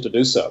patient to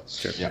do so.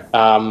 Sure.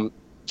 Yeah.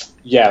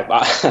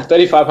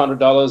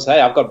 $3,500.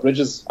 Hey, I've got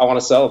bridges I want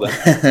to sell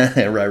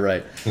then.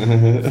 Right.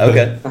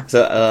 Okay.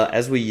 So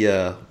as we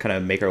kind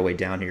of make our way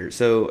down here,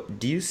 so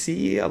do you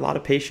see a lot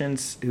of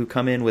patients who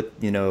come in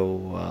with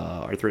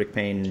arthritic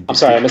pain? I'm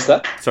sorry, I missed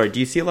that. Sorry. Do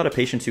you see a lot of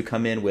patients who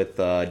come in with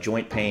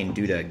joint pain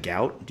due to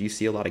gout? Do you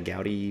see a lot of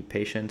gouty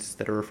patients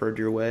that are referred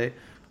your way?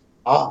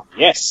 Oh,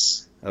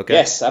 yes. Okay.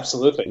 Yes,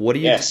 absolutely. What do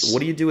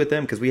you do with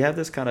them? Because we have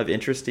this kind of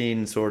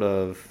interesting sort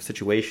of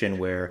situation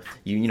where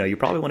you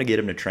probably want to get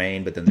them to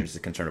train, but then there's the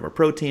concern of a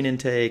protein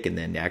intake and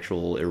then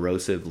actual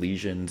erosive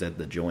lesions at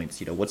the joints.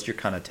 What's your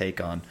kind of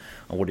take on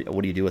what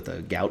do you do with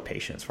a gout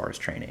patient as far as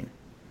training?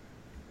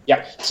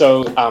 Yeah.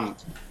 So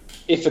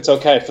if it's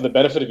okay, for the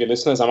benefit of your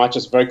listeners, I might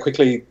just very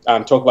quickly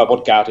talk about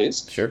what gout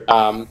is. Sure.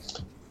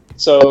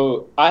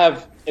 So I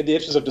have, in the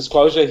interest of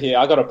disclosure here,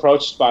 I got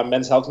approached by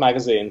Men's Health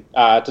magazine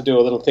to do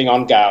a little thing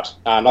on gout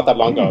not that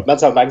long ago.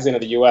 Men's Health magazine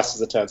in the US,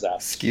 as it turns out.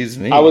 Excuse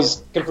me. I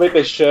was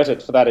completely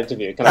shirted for that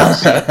interview. Can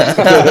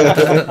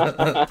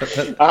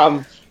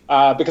I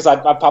because I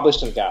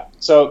published in Gout.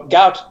 So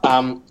gout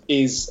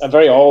is a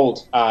very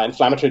old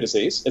inflammatory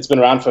disease. It's been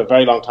around for a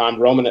very long time,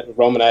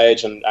 Roman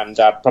age, and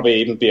probably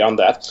even beyond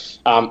that.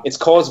 It's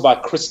caused by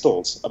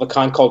crystals of a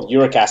kind called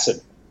uric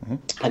acid.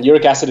 Mm-hmm. And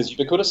uric acid is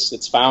ubiquitous.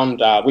 It's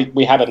found,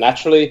 we have it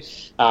naturally,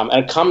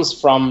 and it comes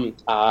from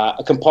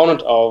a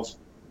component of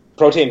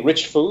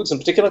protein-rich foods, in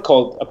particular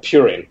called a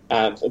purine.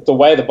 The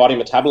way the body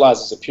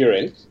metabolizes a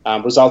purine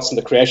results in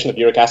the creation of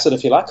uric acid,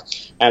 if you like,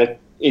 and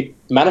it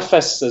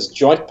manifests as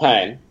joint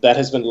pain that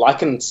has been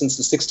likened since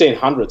the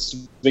 1600s to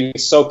being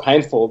so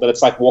painful that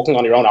it's like walking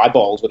on your own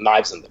eyeballs with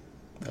knives in them.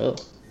 Oh,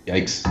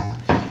 yikes!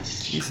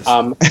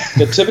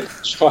 The typical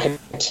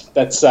joint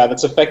that's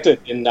affected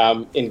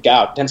in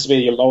gout tends to be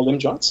your lower limb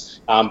joints,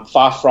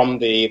 far from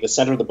the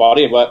center of the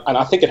body, and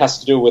I think it has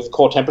to do with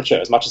core temperature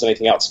as much as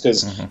anything else,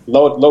 because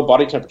low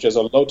body temperatures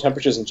or low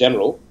temperatures in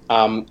general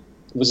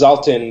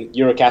result in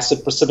uric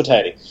acid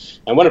precipitating.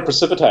 And when it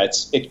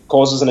precipitates, it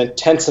causes an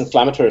intense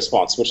inflammatory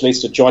response, which leads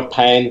to joint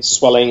pain,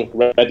 swelling,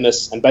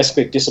 redness, and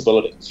basically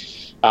disability.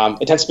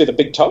 It tends to be the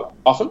big toe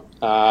often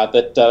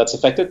that's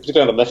affected,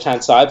 particularly on the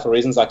left-hand side for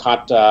reasons I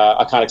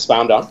can't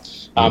expound on.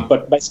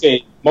 But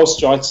basically, most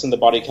joints in the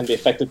body can be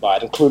affected by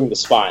it, including the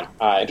spine,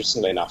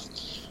 interestingly enough.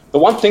 The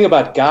one thing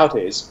about gout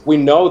is we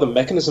know the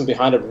mechanism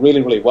behind it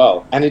really, really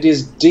well, and it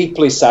is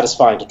deeply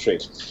satisfying to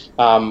treat.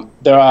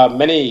 There are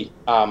many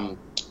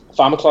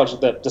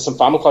there's some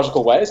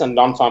pharmacological ways and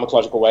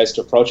non-pharmacological ways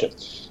to approach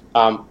it.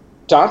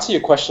 To answer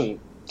your question,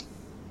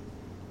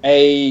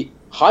 a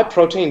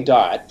high-protein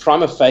diet,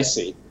 prima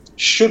facie,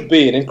 should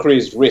be an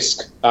increased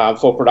risk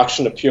for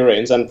production of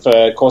purines and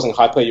for causing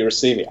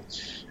hyperuricemia.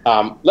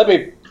 Let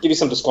me give you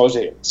some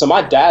disclosure here. So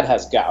my dad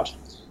has gout,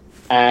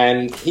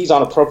 and he's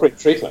on appropriate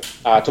treatment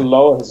to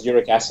lower his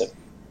uric acid.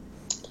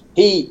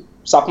 He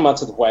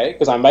supplements with whey,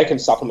 because I make him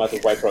supplement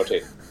with whey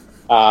protein.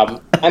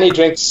 And he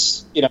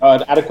drinks,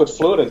 an adequate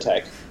fluid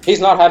intake. He's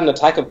not had an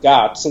attack of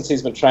gout since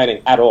he's been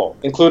training at all,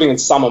 including in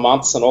summer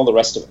months and all the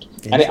rest of it.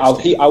 And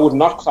I would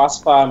not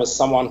classify him as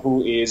someone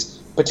who is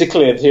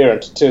particularly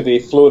adherent to the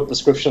fluid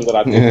prescription that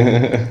I've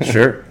given.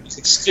 Sure. He's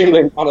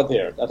extremely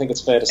non-adherent, I think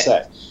it's fair to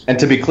say. And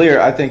to be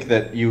clear, I think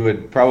that you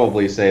would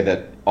probably say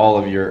that all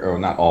of your, or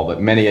not all,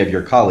 but many of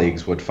your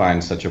colleagues would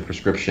find such a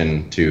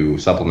prescription to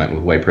supplement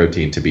with whey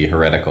protein to be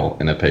heretical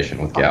in a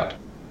patient with gout.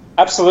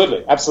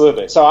 Absolutely,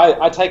 absolutely. So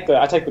I take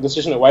the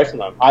decision away from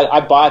them.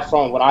 I buy it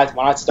from when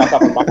I stock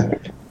up on my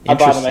I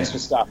buy them extra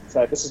stuff.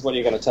 So this is what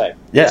you're going to take.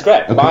 Yeah, it's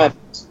great. Okay.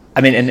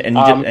 I mean,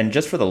 and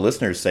just for the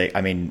listeners' sake,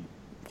 I mean,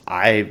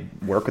 I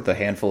work with a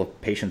handful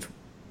of patients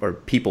or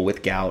people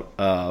with gout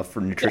for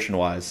nutrition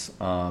wise.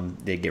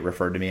 They get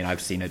referred to me, and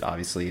I've seen it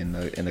obviously in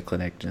the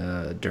clinic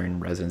during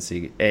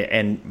residency.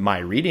 And my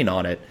reading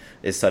on it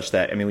is such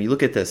that, I mean, when you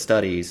look at the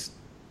studies,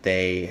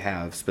 they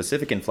have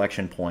specific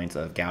inflection points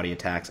of gouty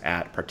attacks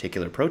at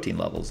particular protein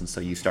levels. And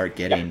so you start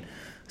getting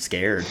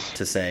scared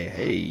to say,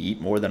 hey, eat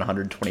more than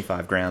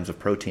 125 grams of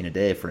protein a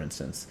day, for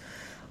instance.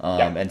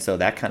 And so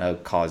that kind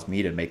of caused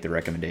me to make the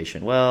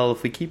recommendation, well,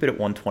 if we keep it at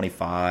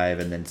 125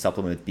 and then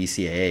supplement with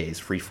BCAAs,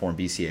 free-form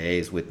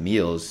BCAAs with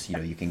meals,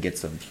 you can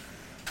get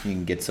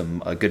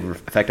a good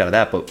effect out of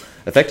that. But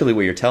effectively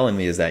what you're telling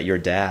me is that your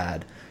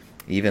dad,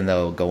 even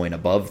though going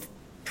above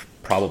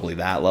probably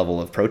that level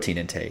of protein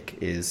intake,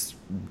 is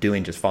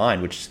doing just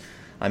fine, which,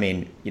 I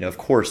mean, of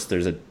course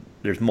there's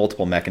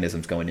multiple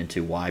mechanisms going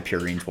into why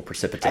purines will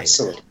precipitate.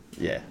 Absolutely.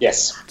 Yeah.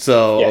 Yes.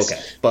 So, yes.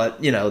 Okay. But,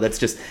 it's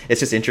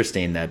just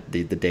interesting that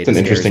the data. It's an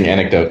interesting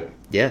anecdote.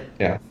 Yeah.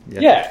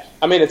 Yeah.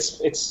 I mean,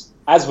 it's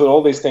as with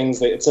all these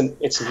things, it's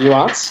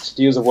nuanced,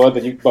 to use a word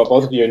that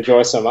both of you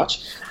enjoy so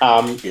much.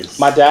 Yes.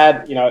 My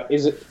dad,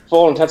 is, for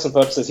all intents and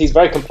purposes, he's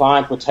very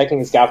compliant with taking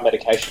his gout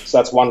medication. So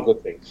that's one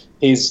good thing.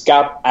 His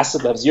gout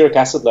acid levels, uric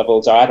acid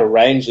levels, are at a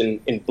range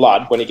in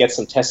blood when he gets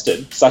them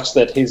tested, such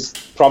that his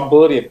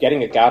probability of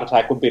getting a gout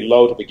attack would be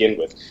low to begin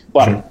with.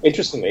 But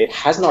interestingly, it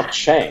has not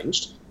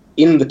changed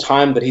in the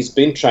time that he's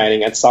been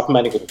training and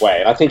supplementing with whey.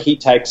 And I think he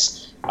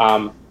takes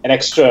an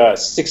extra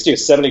 60 or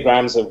 70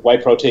 grams of whey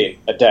protein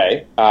a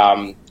day,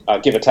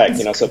 give or take,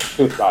 so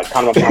I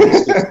can't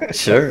remember.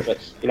 Sure. But,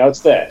 it's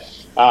there.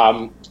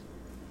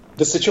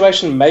 The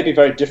situation may be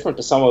very different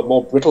to someone with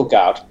more brittle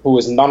gout who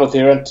is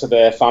non-adherent to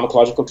their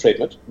pharmacological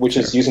treatment, which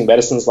is using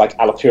medicines like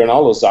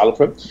allopurinol or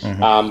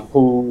Xyloprim,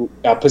 who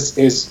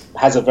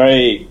has a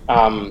very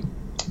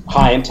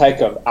high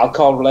intake of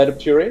alcohol-related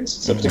purines,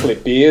 so particularly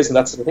beers and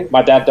that sort of thing.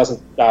 My dad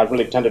doesn't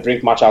really tend to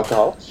drink much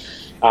alcohol.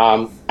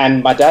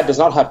 And my dad does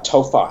not have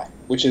tophi,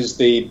 which is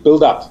the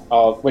buildup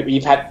of when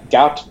you've had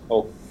gout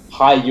or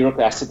high uric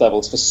acid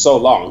levels for so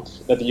long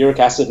that the uric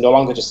acid no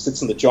longer just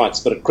sits in the joints,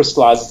 but it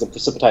crystallizes and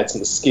precipitates in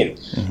the skin.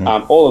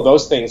 All of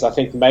those things, I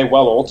think, may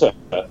well alter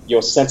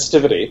your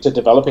sensitivity to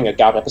developing a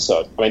gout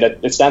episode. I mean,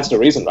 it stands to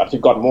reason, right? If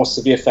you've got more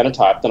severe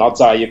phenotype, then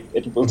odds are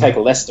it will take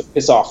less to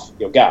piss off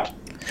your gout.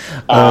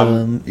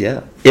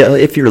 Yeah.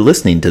 If you're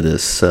listening to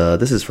this,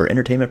 this is for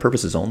entertainment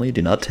purposes only.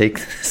 Do not take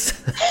this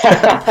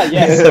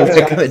yes,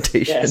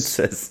 recommendation. Yes.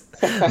 Says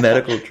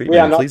medical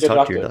treatment, please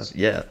talk to your doctor.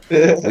 Yeah,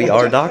 we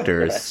are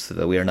doctors,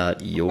 but we are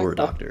not your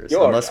doctors.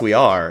 Unless we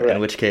are, in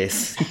which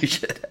case you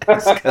should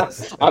ask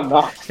us. I'm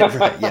not.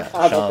 Right, yeah,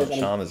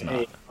 Sham is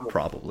not,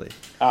 probably.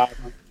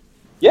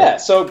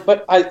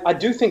 But I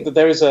do think that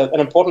there is an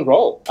important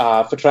role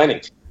for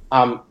training.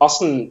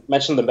 Austin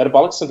mentioned the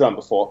metabolic syndrome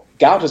before.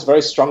 Gout is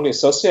very strongly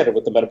associated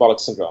with the metabolic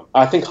syndrome.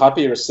 I think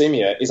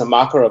hyperuricemia is a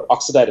marker of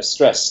oxidative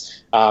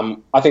stress.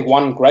 I think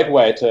one great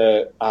way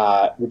to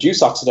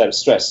reduce oxidative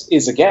stress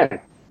is, again,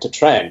 to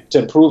train, to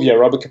improve your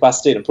aerobic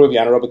capacity, to improve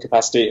your anaerobic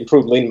capacity,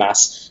 improve lean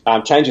mass,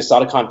 change your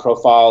cytokine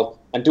profile,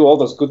 and do all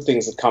those good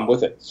things that come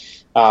with it.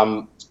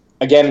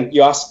 Again,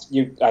 you asked,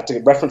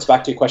 to reference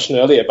back to your question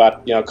earlier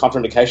about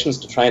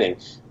contraindications to training.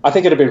 I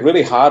think it'd be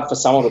really hard for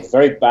someone with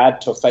very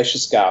bad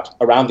tophaceous gout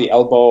around the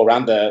elbow,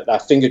 around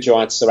the finger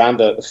joints, around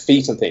the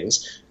feet and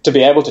things, to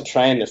be able to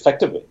train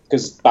effectively,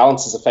 because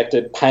balance is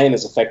affected, pain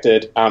is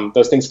affected.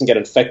 Those things can get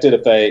infected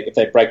if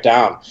they break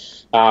down.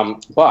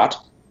 But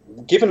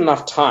given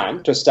enough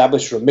time to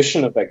establish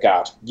remission of their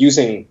gout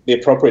using the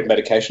appropriate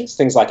medications,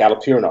 things like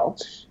allopurinol,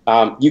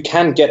 you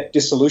can get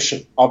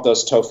dissolution of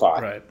those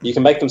tophi. Right. You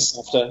can make them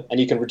softer, and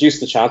you can reduce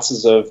the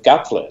chances of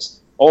gout flares.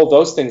 All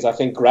those things, I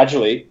think,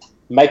 gradually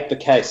make the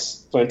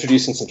case for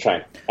introducing some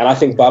training. And I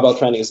think barbell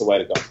training is the way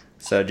to go.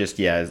 So just,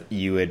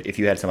 you would, if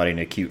you had somebody in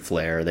an acute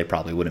flare, they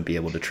probably wouldn't be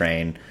able to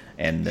train,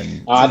 and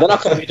then... they're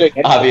not going to be doing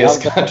anything.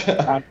 Obvious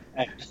contrast.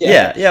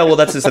 Yeah. Well,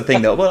 that's just the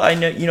thing, though. Well, I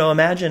know,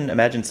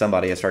 imagine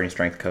somebody, a starting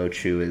strength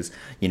coach, who is,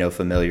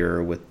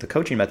 familiar with the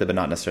coaching method, but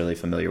not necessarily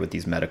familiar with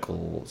these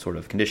medical sort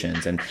of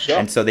conditions, and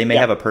so they may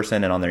have a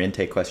person, and on their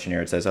intake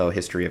questionnaire it says,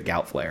 history of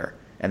gout flare,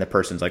 and the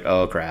person's like,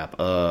 oh crap,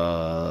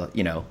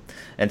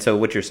 And so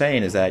what you're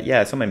saying is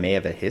that, somebody may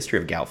have a history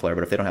of gout flare,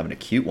 but if they don't have an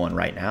acute one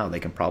right now, they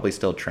can probably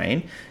still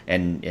train.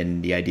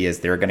 And the idea is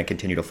they're going to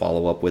continue to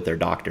follow up with their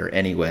doctor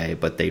anyway,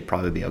 but they'd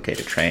probably be okay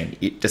to train,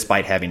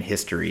 despite having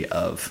history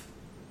of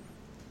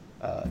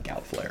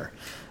gout flare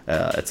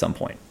at some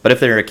point. But if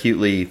they're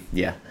acutely,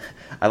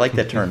 I like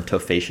that term,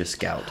 tophaceous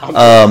gout. What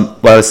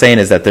I was saying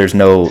is that there's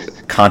no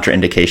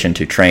contraindication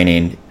to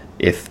training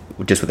if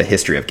just with a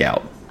history of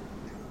gout.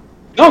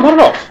 No, not at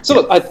all. So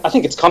look, I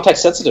think it's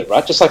context sensitive,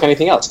 right? Just like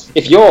anything else.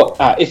 If you're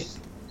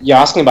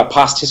asking about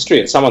past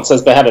history and someone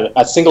says they had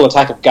a single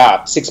attack of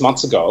gout 6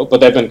 months ago, but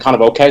they've been kind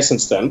of okay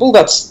since then, well,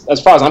 that's, as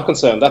far as I'm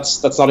concerned,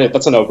 that's not it.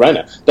 That's a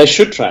no-brainer. They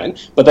should train,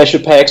 but they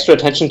should pay extra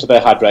attention to their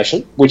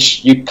hydration,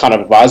 which you kind of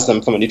advise them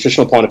from a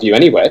nutritional point of view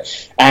anyway.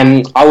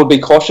 And I would be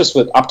cautious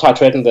with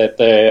up-titrating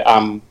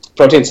the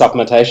protein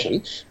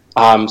supplementation.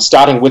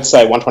 Starting with,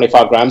 say,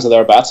 125 grams or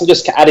thereabouts, and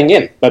just adding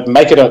in, but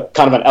make it a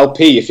kind of an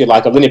LP, if you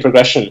like, a linear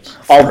progression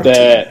of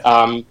their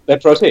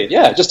protein.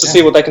 Yeah, just to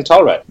see what they can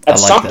tolerate. At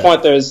some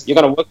point, you're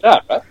going to work it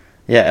out, right?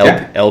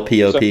 Yeah,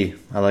 LPOP.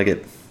 I like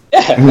it.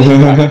 Yeah,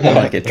 I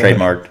like it.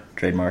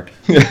 Trademarked.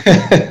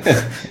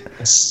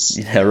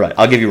 Yeah, right.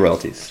 I'll give you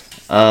royalties.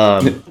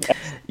 And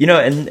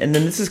then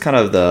this is kind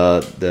of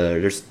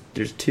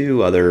there's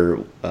two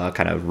other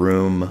kind of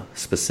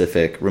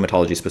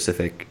rheumatology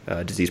specific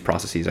disease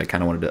processes I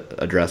kind of wanted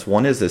to address.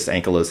 One is this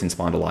ankylosing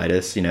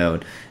spondylitis,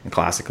 and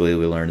classically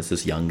we learned it's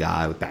this young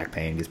guy with back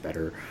pain gets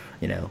better,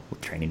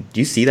 with training.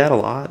 Do you see that a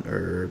lot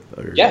or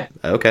Yeah.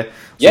 Okay.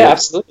 Yeah,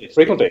 absolutely.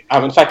 Frequently.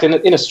 In fact,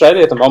 in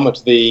Australia at the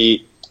moment,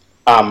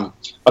 I'll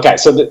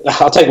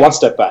take one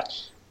step back.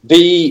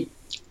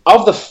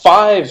 Of the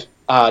 5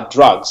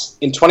 drugs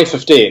in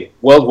 2015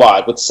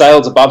 worldwide with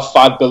sales above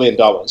 $5 billion,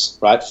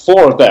 right?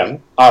 4 of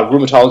them are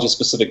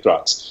rheumatology-specific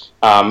drugs.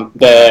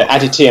 They're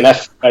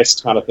anti-TNF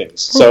based kind of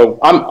things. So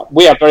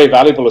we are very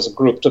valuable as a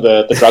group to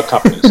the drug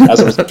companies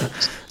as a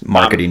result.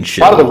 Marketing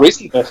shit. Part of the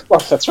reason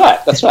that's right.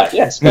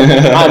 Yes, I'm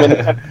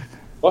independent, of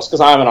course, because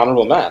I'm an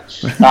honourable man.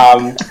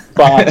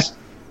 But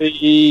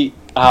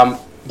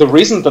the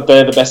reason that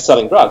they're the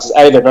best-selling drugs is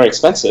A, they're very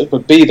expensive,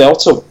 but B, they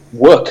also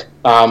work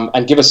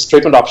and give us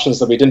treatment options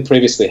that we didn't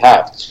previously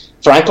have.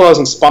 For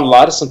ankylosing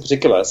spondylitis in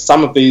particular,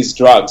 some of these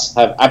drugs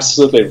have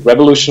absolutely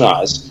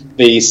revolutionized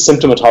the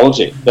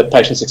symptomatology that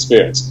patients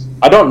experience.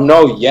 I don't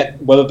know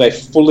yet whether they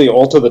fully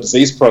alter the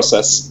disease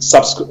process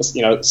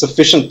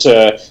sufficient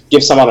to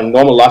give someone a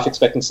normal life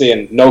expectancy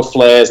and no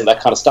flares and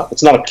that kind of stuff.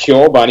 It's not a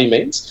cure by any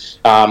means.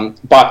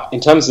 But in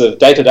terms of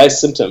day-to-day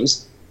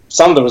symptoms,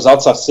 some of the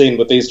results I've seen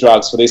with these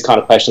drugs for these kind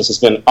of patients has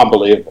been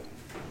unbelievable.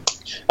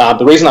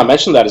 The reason I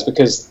mention that is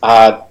because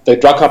the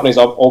drug companies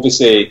are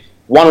obviously,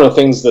 one of the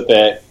things that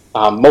they're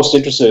most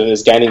interested in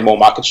is gaining more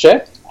market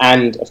share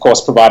and, of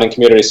course, providing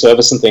community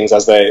service and things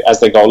as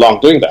they go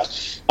along doing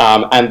that.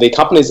 And the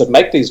companies that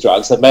make these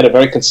drugs have made a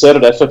very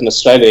concerted effort in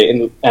Australia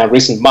in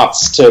recent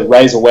months to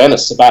raise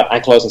awareness about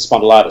ankylosing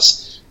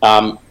spondylitis.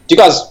 You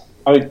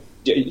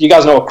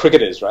guys know what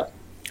cricket is, right?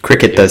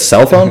 Cricket, the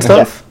cell phone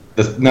stuff?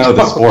 The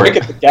sport.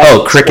 Cricket, the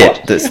game.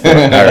 Cricket, the sport.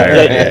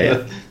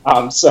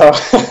 All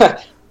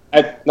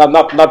right.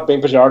 Not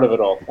being pejorative at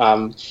all.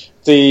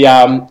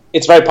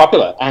 It's very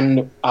popular,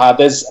 and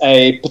there's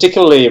a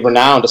particularly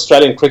renowned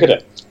Australian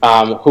cricketer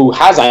who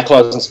has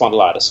ankylosing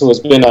spondylitis, who has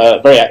been a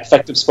very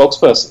effective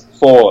spokesperson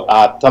for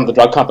some of the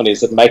drug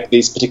companies that make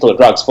these particular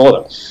drugs for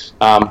them.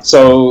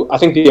 So I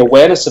think the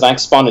awareness of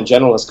Angstbond in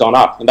general has gone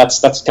up, and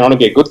that's can only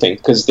be a good thing,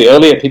 because the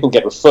earlier people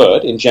get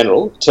referred in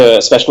general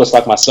to specialists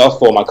like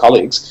myself or my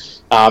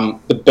colleagues,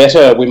 the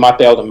better we might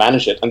be able to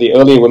manage it, and the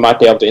earlier we might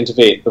be able to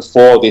intervene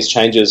before these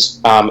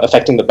changes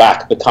affecting the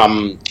back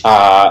become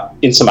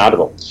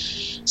insurmountable.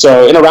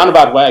 So in a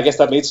roundabout way, I guess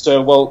that leads to,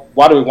 well,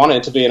 why do we want to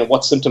intervene and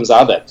what symptoms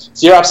are there?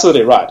 So you're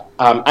absolutely right.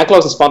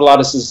 Ankylosing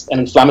spondylitis is an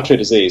inflammatory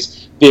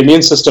disease. The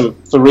immune system,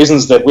 for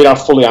reasons that we don't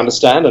fully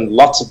understand and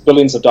lots of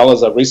billions of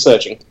dollars are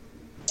researching,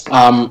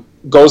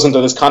 goes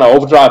into this kind of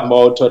overdrive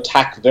mode to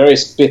attack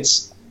various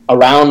bits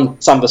around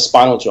some of the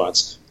spinal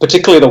joints,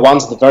 particularly the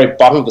ones at the very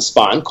bottom of the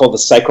spine called the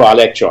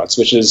sacroiliac joints,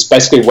 which is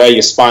basically where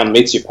your spine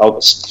meets your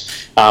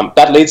pelvis.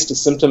 That leads to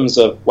symptoms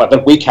of what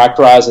that we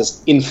characterize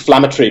as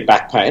inflammatory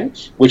back pain,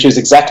 which is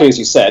exactly as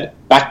you said,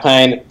 back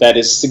pain that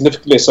is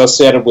significantly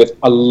associated with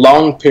a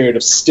long period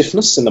of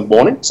stiffness in the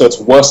morning, so it's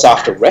worse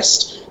after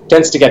rest,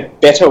 tends to get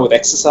better with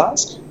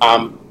exercise.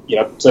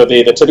 So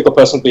the typical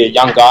person would be a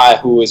young guy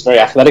who is very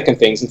athletic and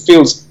things and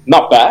feels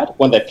not bad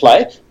when they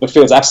play, but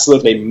feels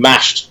absolutely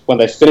mashed when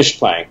they finish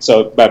playing.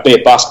 So be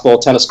it basketball,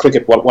 tennis,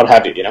 cricket, what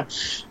have you,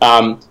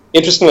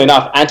 Interestingly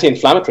enough,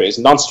 anti-inflammatories,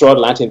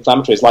 non-steroidal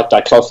anti-inflammatories like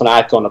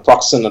diclofenac or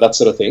naproxen or that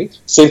sort of thing,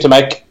 seem to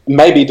make,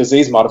 maybe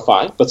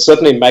disease-modifying, but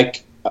certainly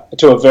make,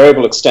 to a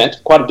variable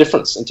extent, quite a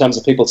difference in terms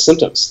of people's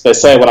symptoms. They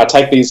say when I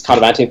take these kind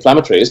of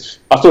anti-inflammatories,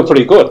 I feel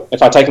pretty good.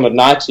 If I take them at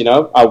night,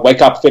 I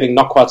wake up feeling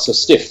not quite so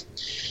stiff.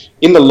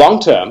 In the long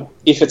term,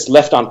 if it's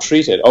left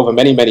untreated over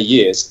many, many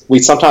years, we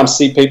sometimes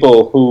see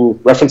people who,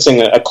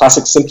 referencing a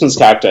classic Simpsons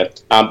character,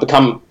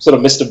 become sort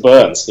of Mr.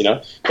 Burns,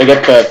 They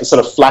get the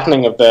sort of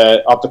flattening of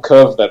the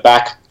curve of their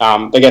back.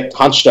 They get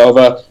hunched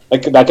over. They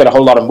get a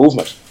whole lot of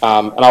movement.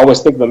 And I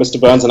always think of the Mr.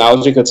 Burns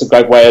analogy because it's a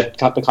great way to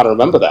kind of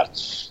remember that.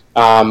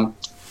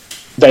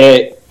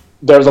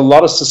 There's a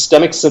lot of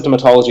systemic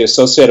symptomatology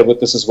associated with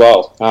this as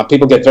well.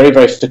 People get very,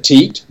 very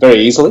fatigued very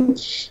easily,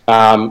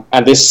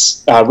 and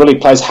this really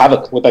plays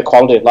havoc with their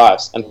quality of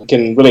lives and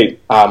can really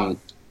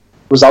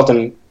result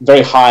in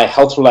very high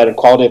health-related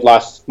quality of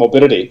life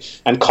morbidity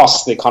and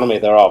costs the economy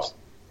thereof.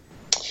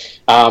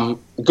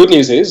 The good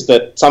news is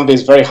that some of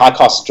these very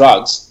high-cost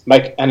drugs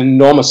make an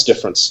enormous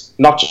difference,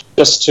 not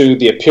just to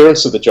the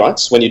appearance of the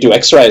joints when you do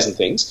x-rays and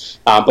things,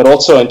 but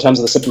also in terms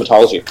of the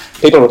symptomatology.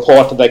 People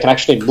report that they can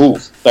actually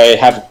move. They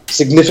have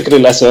significantly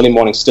less early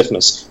morning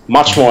stiffness,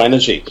 much more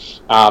energy,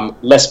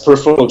 less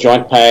peripheral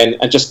joint pain,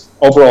 and just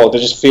overall they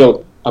just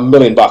feel $1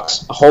 million,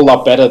 a whole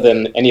lot better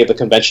than any of the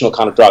conventional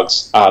kind of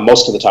drugs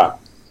most of the time.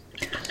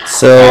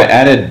 So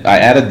I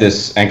added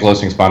this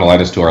ankylosing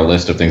spondylitis to our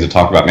list of things to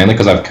talk about, mainly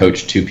because I've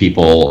coached two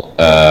people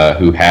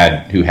who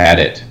had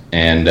it,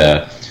 and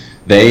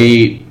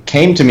they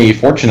came to me,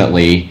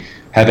 fortunately,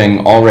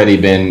 having already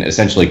been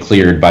essentially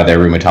cleared by their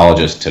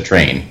rheumatologist to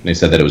train. They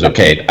said that it was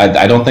okay.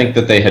 I don't think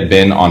that they had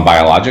been on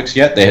biologics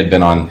yet. They had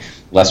been on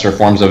lesser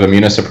forms of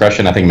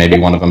immunosuppression. I think maybe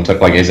one of them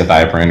took like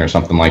azathioprine or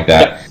something like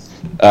that.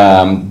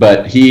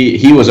 But he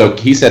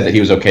said that he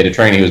was okay to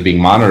train. He was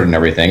being monitored and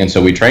everything, and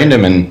so we trained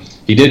him, and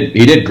he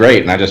did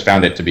great. And I just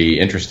found it to be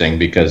interesting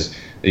because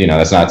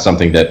that's not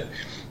something that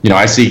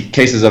I see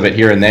cases of it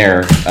here and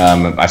there.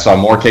 I saw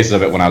more cases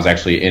of it when I was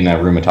actually in a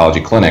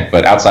rheumatology clinic,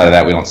 but outside of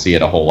that, we don't see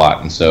it a whole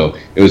lot. And so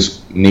it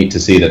was neat to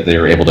see that they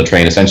were able to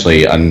train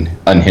essentially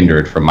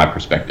unhindered from my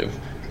perspective.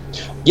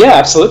 Yeah,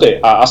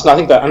 absolutely. Austin, I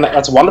think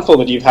that's wonderful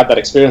that you've had that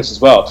experience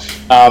as well.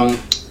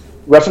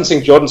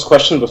 Referencing Jordan's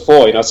question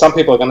before, some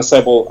people are going to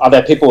say, well, are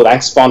there people with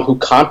Angstbond who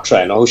can't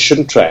train or who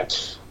shouldn't train?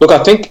 Look,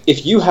 I think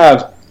if you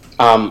have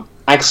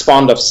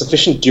Angstbond of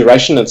sufficient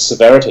duration and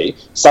severity,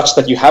 such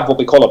that you have what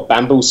we call a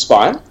bamboo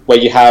spine, where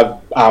you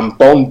have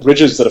bone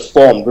bridges that are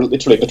formed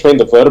literally between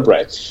the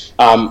vertebrae,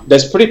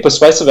 there's pretty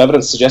persuasive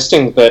evidence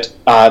suggesting that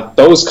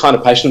those kind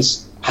of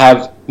patients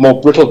have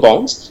more brittle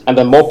bones and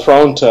they're more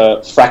prone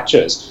to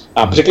fractures,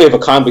 particularly of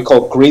a kind we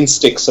call green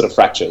stick sort of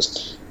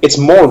fractures. It's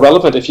more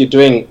relevant if you're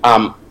doing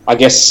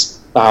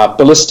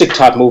ballistic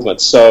type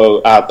movements,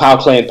 so power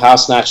clean, power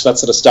snatch, that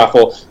sort of stuff,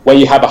 or where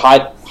you have a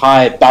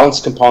high balance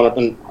component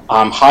and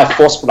high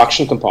force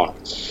production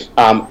component.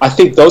 I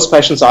think those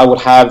patients I would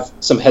have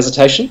some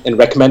hesitation in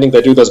recommending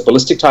they do those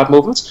ballistic type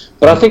movements,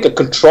 but I think a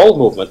controlled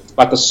movement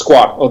like the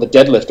squat or the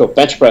deadlift or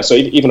bench press or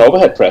even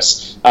overhead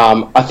press,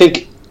 I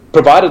think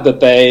provided that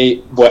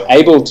they were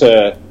able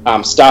to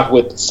start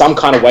with some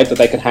kind of weight that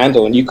they could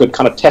handle, and you could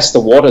kind of test the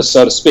waters,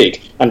 so to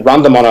speak, and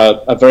run them on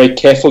a very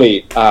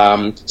carefully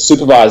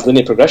supervised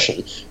linear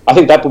progression, I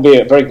think that would be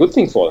a very good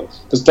thing for them,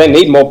 because they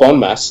need more bone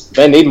mass,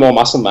 they need more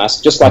muscle mass,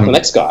 just like the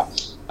next guy.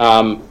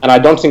 And I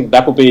don't think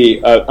that will be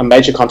a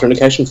major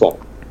contraindication for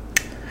them.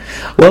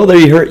 Well,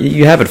 there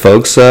you have it,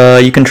 folks.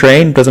 You can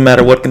train. Doesn't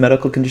matter what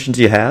medical conditions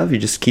you have. You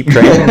just keep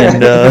training,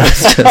 and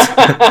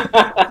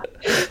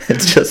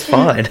it's just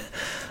fine.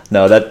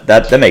 No,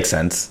 that makes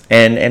sense,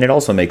 and it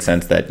also makes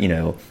sense that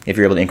if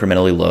you're able to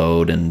incrementally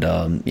load and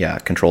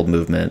controlled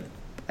movement,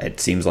 it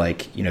seems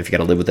like, if you got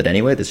to live with it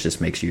anyway, this just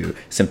makes you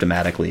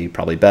symptomatically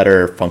probably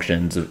better.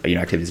 Functions,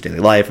 activities of daily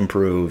life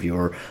improve,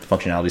 your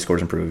functionality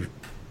scores improve.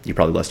 You're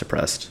probably less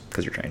depressed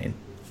because you're training.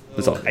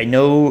 I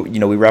know,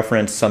 we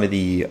referenced some of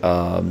the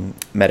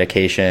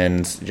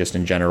medications just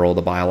in general,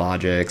 the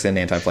biologics and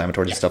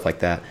anti-inflammatories and stuff like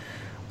that.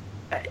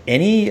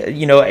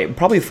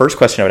 Probably the first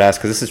question I would ask,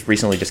 because this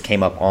recently just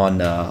came up on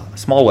a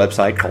small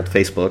website called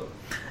Facebook,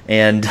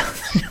 and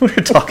we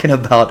were talking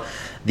about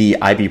the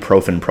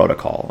ibuprofen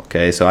protocol.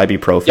 Okay, so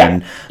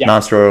ibuprofen,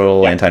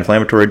 non-steroidal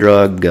anti-inflammatory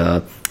drug,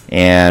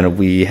 and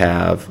we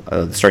have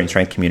the starting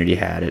strength community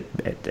had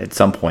it at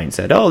some point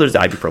said, oh, there's the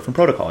ibuprofen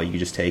protocol. You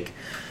just take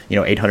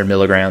 800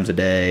 milligrams a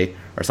day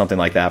or something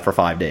like that for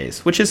 5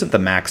 days, which isn't the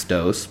max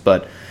dose,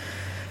 but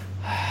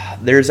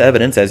there's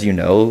evidence, as you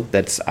know,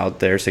 that's out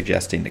there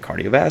suggesting the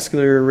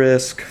cardiovascular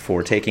risk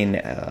for taking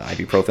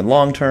ibuprofen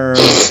long term.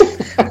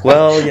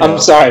 Well, I'm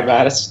sorry,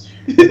 Matt.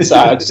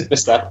 Sorry, I just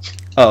missed that.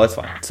 Oh, it's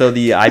fine. So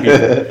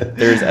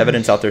there's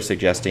evidence out there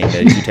suggesting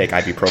that if you take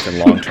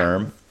ibuprofen long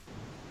term,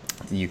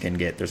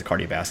 there's a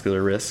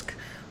cardiovascular risk.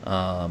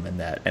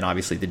 And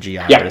obviously the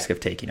GI risk of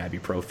taking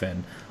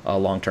ibuprofen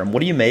long term.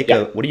 What do you make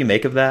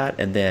of that?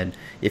 And then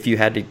if you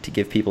had to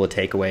give people a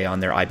takeaway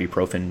on their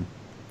ibuprofen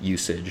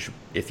usage,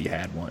 if you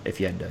had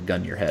a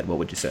gun to your head, what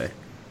would you say?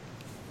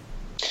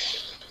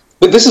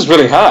 But this is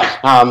really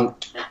hard.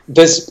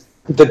 There's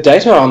the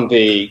data on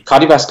the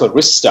cardiovascular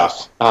risk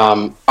stuff.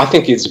 I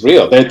think is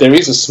real. There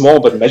is a small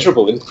but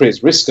measurable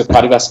increased risk of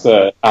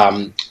cardiovascular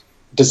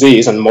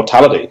disease and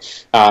mortality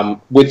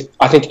with,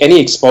 I think, any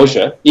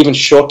exposure, even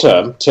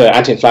short-term, to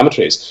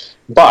anti-inflammatories.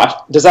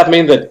 But does that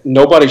mean that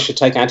nobody should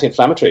take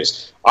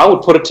anti-inflammatories? I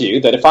would put it to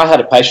you that if I had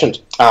a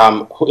patient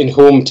in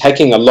whom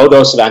taking a low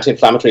dose of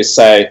anti-inflammatories,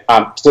 say,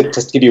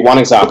 just to give you one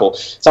example,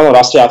 someone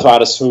with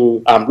osteoarthritis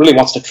who really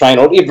wants to train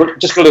or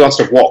just really wants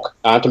to walk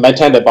to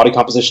maintain their body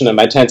composition and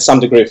maintain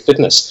some degree of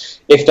fitness,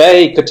 if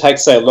they could take,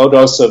 say, a low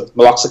dose of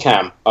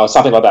meloxicam or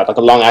something like that, like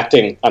a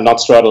long-acting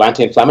non-steroidal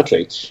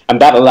anti-inflammatory, and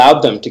that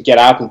allowed them to get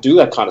out and do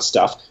that kind of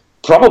stuff,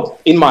 probably,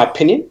 in my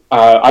opinion,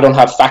 I don't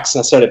have facts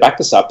necessarily to back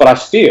this up, but I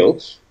feel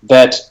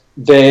that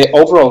their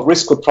overall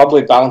risk would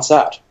probably balance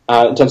out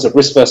in terms of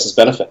risk versus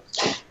benefit.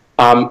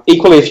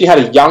 Equally, if you had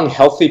a young,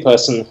 healthy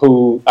person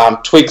who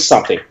tweaks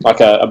something, like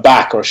a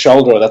back or a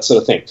shoulder or that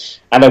sort of thing,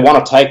 and they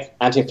want to take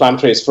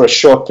anti-inflammatories for a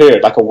short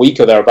period, like a week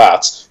or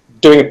thereabouts,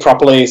 doing it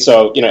properly,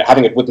 so,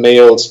 having it with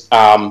meals,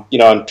 and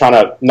trying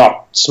to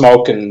not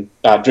smoke and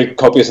drink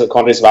copious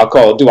quantities of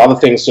alcohol, do other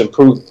things to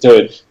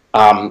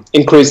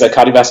increase their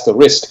cardiovascular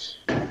risk,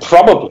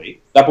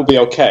 probably that would be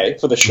okay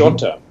for the short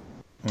term.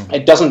 Mm-hmm.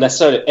 It doesn't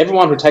necessarily,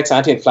 everyone who takes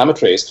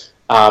anti-inflammatories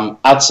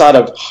outside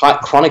of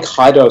chronic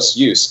high-dose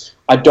use,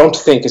 I don't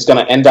think is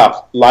going to end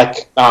up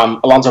like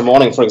Alonzo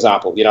Mourning, for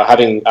example,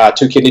 having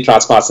 2 kidney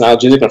transplants and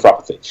allogeneic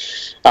nephropathy.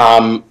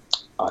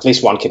 At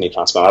least 1 kidney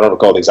transplant. I don't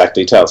recall the exact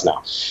details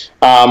now.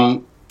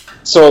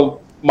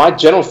 So my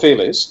general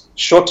feel is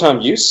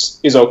short-term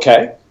use is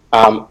okay.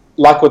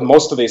 Like with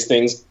most of these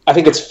things, I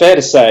think it's fair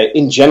to say,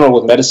 in general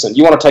with medicine,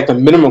 you want to take the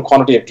minimum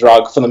quantity of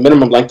drug for the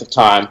minimum length of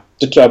time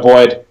to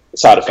avoid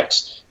side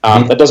effects.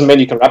 That doesn't mean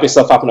you can wrap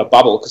yourself up in a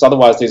bubble, because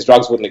otherwise these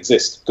drugs wouldn't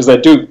exist, because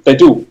they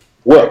do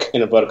work,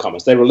 in inverted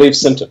commas. They relieve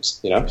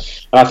symptoms, And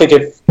I think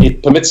if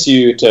it permits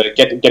you to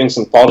getting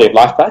some quality of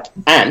life back,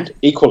 and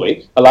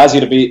equally allows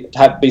you to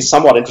be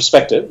somewhat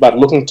introspective about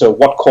looking to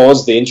what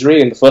caused the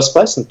injury in the first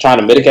place and trying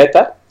to mitigate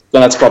that,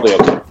 then that's probably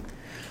okay.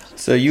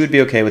 So you would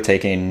be okay with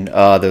taking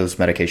those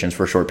medications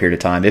for a short period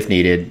of time if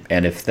needed,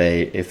 and if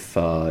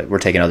we're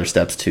taking other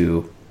steps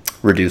to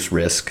reduce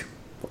risk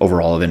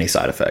overall of any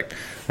side effect.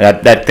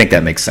 And I think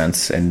that makes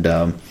sense. And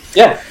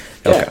yeah.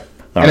 Okay.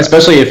 And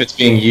especially if it's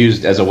being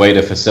used as a way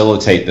to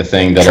facilitate the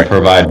thing that'll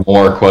provide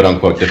more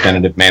quote-unquote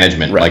definitive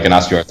management. Right. Like an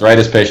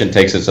osteoarthritis patient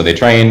takes it so they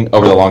train.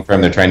 Over the long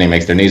term, their training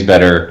makes their knees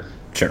better.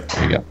 Sure.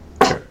 There you go.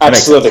 Sure.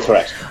 Absolutely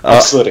correct.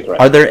 Absolutely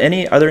correct. Are there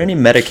any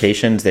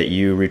medications that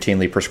you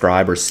routinely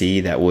prescribe or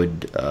see that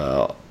would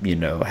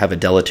have a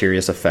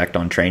deleterious effect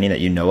on training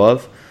that you know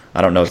of?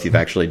 I don't know if you've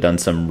actually done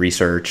some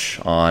research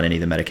on any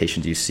of the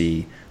medications you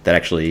see that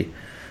actually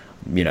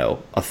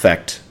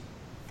affect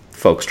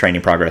folks'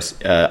 training progress.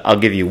 I'll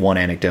give you one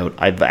anecdote.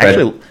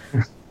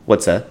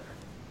 What's that?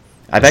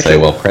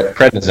 Prednisone.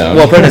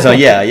 Well, prednisone,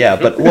 yeah.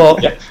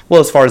 But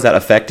as far as that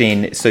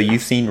affecting, so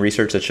you've seen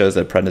research that shows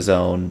that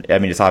prednisone, I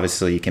mean, it's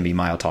obviously can be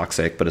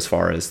myotoxic, but as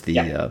far as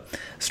the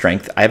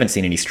strength, I haven't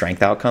seen any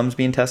strength outcomes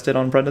being tested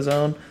on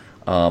prednisone.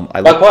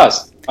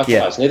 Likewise,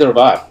 neither have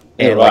I.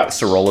 And like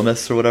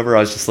sirolimus or whatever,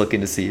 I was just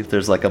looking to see if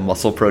there's like a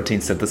muscle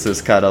protein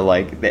synthesis kind of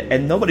like,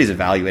 and nobody's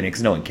evaluating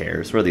because no one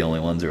cares. We're the only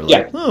ones who are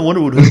like, I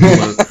wonder what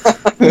happens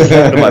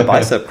to my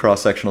bicep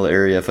cross-sectional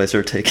area if I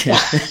start taking it.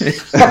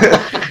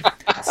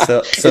 So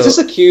is this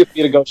a cue for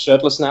you to go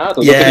shirtless now?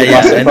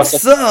 And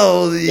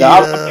so the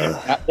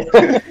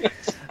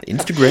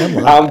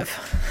Instagram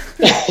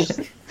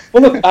Live.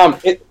 Well,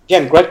 look,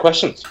 again, great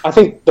question. I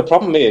think the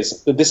problem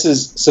is that this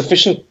is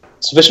sufficient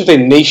sufficiently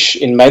niche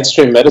in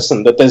mainstream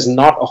medicine that there's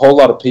not a whole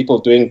lot of people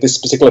doing this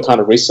particular kind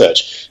of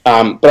research.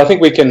 But I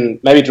think we can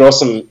maybe draw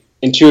some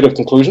intuitive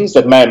conclusions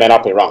that may or may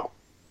not be wrong.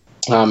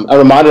 A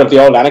reminder of the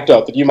old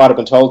anecdote that you might have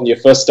been told in your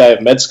first day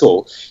of med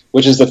school,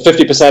 which is that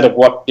 50% of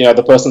what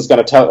the person's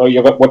going to tell, or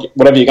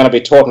whatever you're going to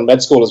be taught in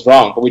med school is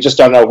wrong, but we just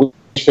don't know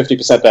which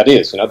 50% that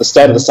is. The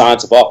state of the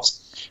science evolves.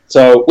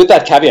 So with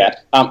that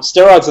caveat,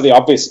 steroids are the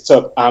obvious,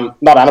 so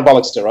not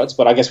anabolic steroids,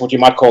 but I guess what you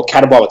might call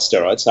catabolic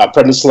steroids,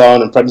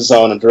 prednisolone and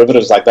prednisone and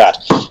derivatives like that,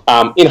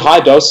 in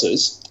high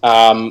doses,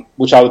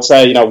 which I would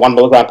say, 1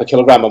 milligram per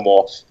kilogram or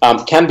more,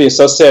 can be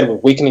associated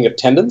with weakening of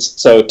tendons,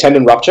 so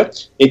tendon rupture.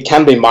 It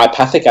can be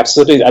myopathic,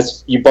 absolutely,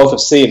 as you both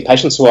have seen.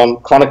 Patients who are on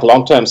chronic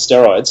long-term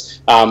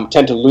steroids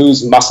tend to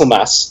lose muscle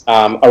mass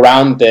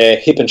around their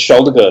hip and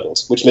shoulder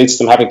girdles, which leads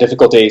to them having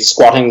difficulty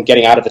squatting,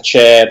 getting out of the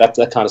chair, that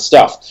kind of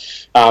stuff.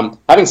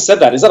 Having said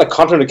that, is that a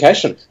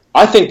contraindication?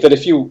 I think that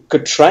if you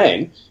could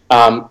train,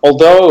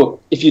 although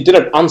if you did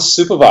it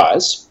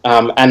unsupervised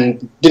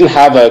and didn't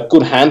have a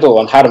good handle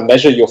on how to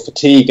measure your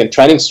fatigue and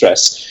training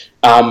stress,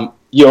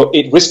 your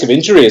risk of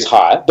injury is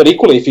higher. But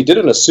equally, if you did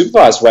it in a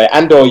supervised way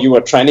and or you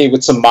were training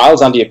with some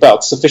miles under your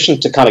belt,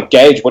 sufficient to kind of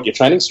gauge what your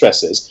training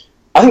stress is,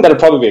 I think that would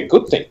probably be a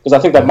good thing, because I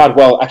think that might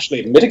well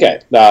actually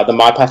mitigate the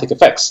myopathic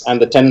effects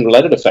and the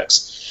tendon-related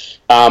effects.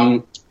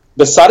 The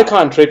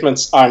cytokine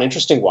treatments are an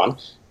interesting one.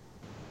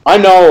 I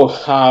know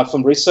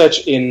from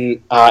research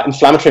in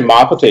inflammatory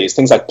myopathies,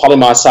 things like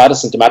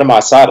polymyositis and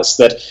dermatomyositis,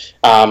 that,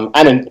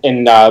 and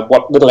in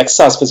what little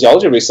exercise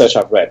physiology research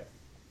I've read,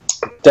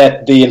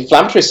 that the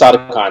inflammatory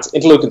cytokines,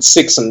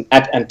 interleukin-6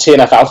 and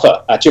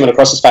TNF-alpha, tumor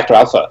necrosis factor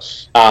alpha,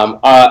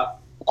 are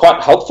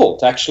quite helpful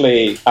to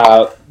actually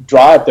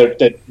drive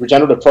the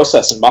regenerative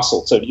process in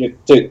muscle. So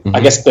I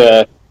guess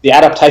the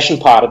adaptation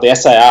part of the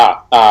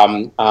SAR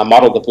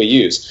model that we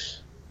use.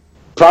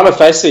 Prima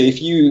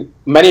facie,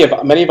 many of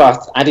our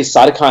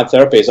anti-cytokine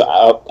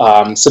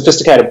therapies,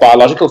 sophisticated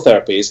biological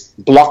therapies,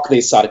 block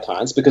these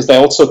cytokines because they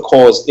also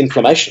cause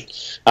inflammation.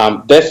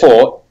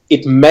 Therefore,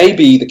 it may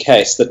be the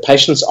case that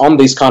patients on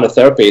these kind of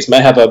therapies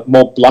may have a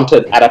more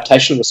blunted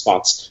adaptation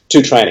response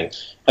to training.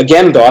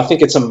 Again, though, I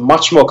think it's a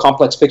much more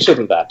complex picture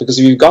than that, because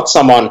if you've got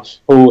someone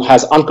who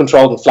has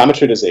uncontrolled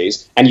inflammatory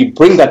disease and you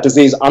bring that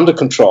disease under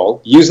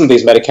control using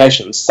these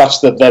medications such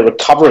that their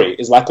recovery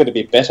is likely to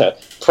be better,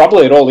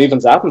 probably it all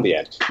evens out in the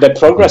end. Their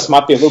progress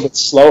might be a little bit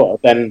slower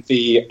than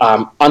the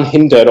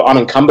unhindered or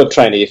unencumbered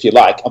trainee, if you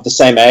like, of the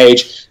same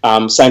age,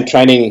 same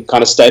training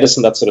kind of status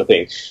and that sort of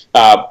thing.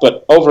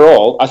 But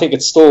overall, I think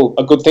it's still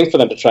a good thing for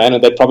them to train,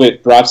 and they'd probably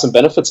derive some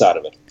benefits out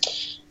of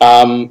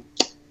it.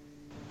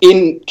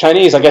 In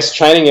trainees, I guess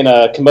training in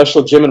a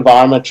commercial gym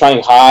environment,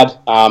 training hard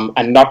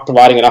and not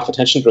providing enough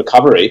attention to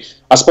recovery,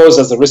 I suppose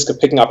there's the risk of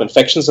picking up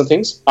infections and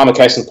things. I'm a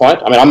case in point.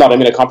 I mean, I'm not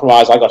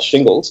immunocompromised. I got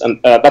shingles, and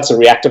that's a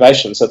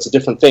reactivation, so it's a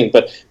different thing.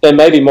 But they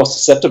may be more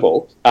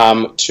susceptible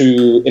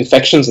to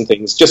infections and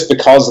things just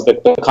because of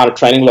the kind of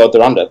training load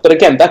they're under. But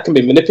again, that can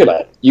be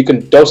manipulated. You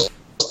can dose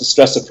the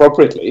stress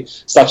appropriately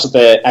such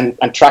that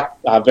and track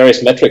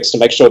various metrics to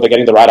make sure they're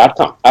getting the right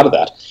outcome out of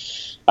that.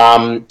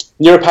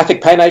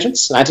 Neuropathic pain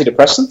agents and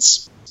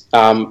antidepressants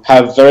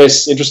have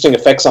various interesting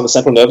effects on the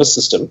central nervous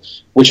system,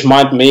 which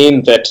might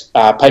mean that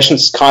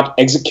patients can't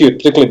execute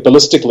particularly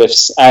ballistic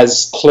lifts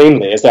as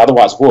cleanly as they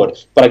otherwise would.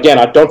 But again,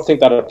 I don't think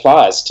that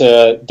applies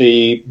to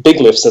the big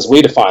lifts as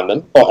we define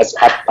them, or as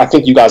I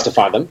think you guys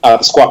define them,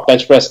 the squat,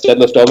 bench press,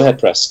 deadlift, overhead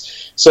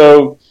press.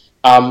 So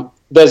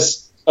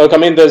there's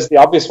the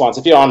obvious ones.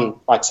 If you're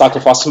on like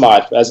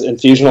cyclophosphamide as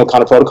infusional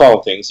kind of protocol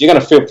and things, you're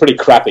going to feel pretty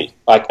crappy.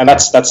 And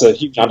that's a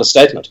huge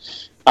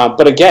understatement.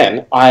 But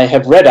again, I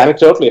have read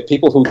anecdotally of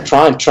people who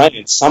try and train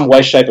in some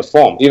way, shape, or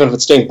form, even if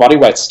it's doing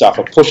bodyweight stuff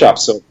or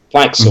push-ups or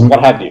planks or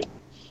what have you.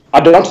 I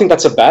don't think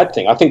that's a bad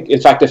thing. I think, in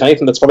fact, if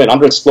anything, that's probably an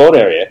underexplored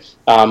area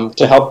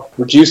to help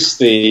reduce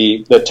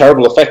the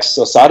terrible effects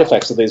or side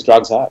effects that these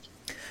drugs have.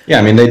 Yeah,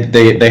 I mean,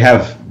 they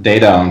have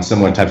data on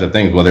similar types of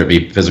things, whether it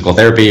be physical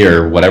therapy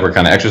or whatever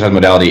kind of exercise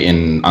modality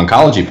in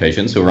oncology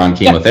patients who are on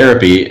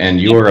chemotherapy,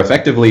 and you are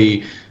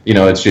effectively,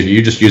 it's just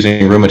you just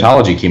using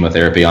rheumatology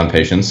chemotherapy on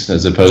patients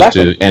as opposed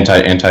to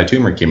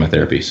anti-tumor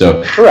chemotherapy.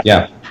 So, correct.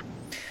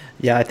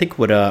 Yeah, I think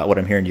what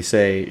I'm hearing you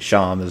say,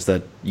 Sham, is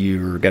that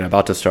you're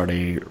about to start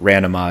a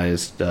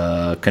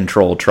randomized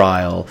controlled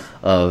trial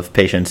of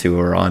patients who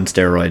are on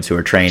steroids who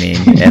are training,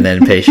 and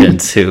then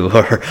patients who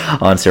are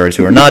on steroids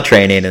who are not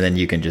training, and then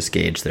you can just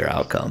gauge their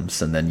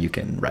outcomes, and then you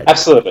can wrte.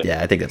 Absolutely.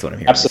 Yeah, I think that's what I'm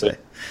hearing. Absolutely.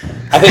 You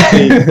say. I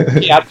think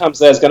the outcomes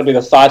there is going to be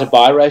the thigh to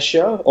buy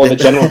ratio or the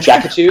general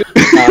jackitude.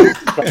 I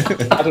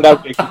think that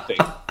would be a good thing.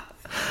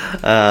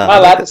 Am I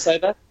allowed to say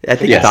that? I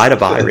think thigh to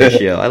buy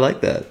ratio. I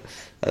like that.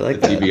 I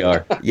like that.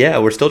 GBR. Yeah,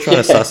 we're still trying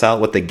to suss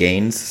out what the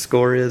gains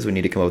score is. We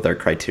need to come up with our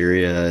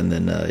criteria and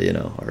then,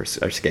 our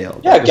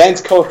scale. Yeah, gains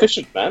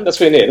coefficient, man. That's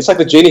what you need. It's like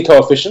the Gini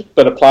coefficient,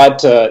 but applied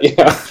to,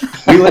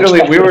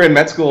 we were in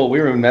med school. We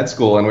were in med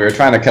school, and we were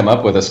trying to come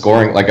up with a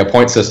scoring, like a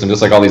point system,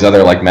 just like all these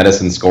other like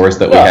medicine scores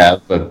that we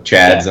have,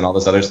 CHADS and all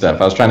this other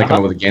stuff. I was trying to come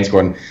up with a gain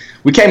score, and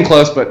we came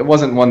close, but it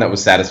wasn't one that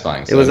was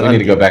satisfying. So we need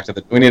to go back to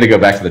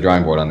the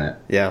drawing board on that.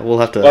 Yeah, we'll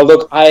have to. Well,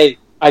 look, I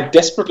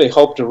desperately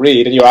hope to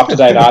read in your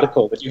up-to-date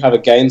article that you have a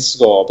gain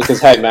score because,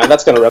 hey, man,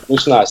 that's going to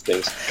revolutionize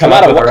things. Come no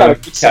out matter with what kind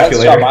of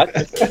calculator.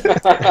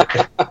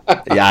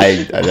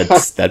 Yeah,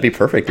 that'd be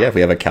perfect. Yeah, if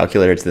we have a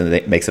calculator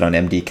that makes it on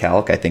MD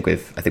Calc, I think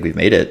we've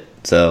made it.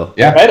 So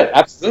yeah, made it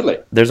absolutely.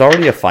 There's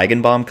already a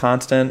Feigenbaum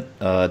constant.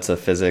 It's a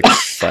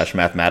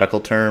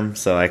physics/mathematical term,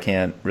 so I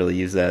can't really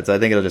use that. So I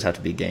think it'll just have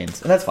to be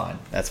gains, and that's fine.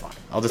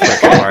 I'll just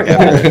put a mark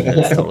after it.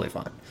 It's totally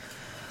fine.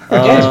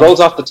 Gains rolls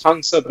off the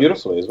tongue so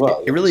beautifully as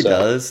well. It really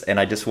does, and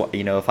I just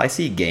if I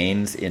see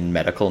gains in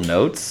medical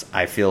notes,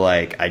 I feel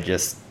like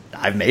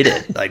I've made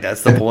it. Like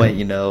that's the point.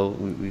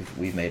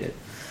 We've made it.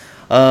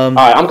 All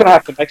right, I'm going to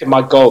have to make it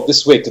my goal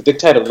this week to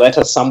dictate a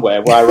letter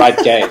somewhere where I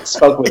write gains,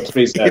 spelled with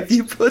 3 Zs. If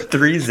you put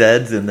 3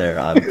 Zs in there,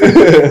 oh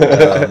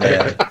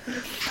man,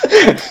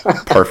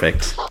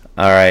 perfect.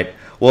 All right.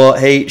 Well,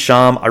 hey,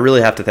 Sham, I really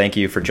have to thank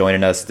you for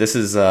joining us. This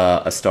is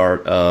a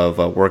start of,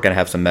 we're going to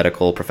have some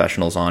medical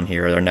professionals on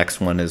here. Our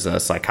next one is a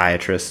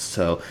psychiatrist,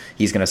 so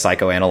he's going to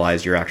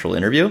psychoanalyze your actual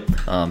interview.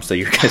 So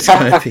you're just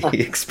going to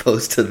be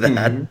exposed to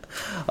that.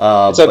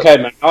 It's okay,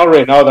 man. I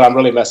already know that I'm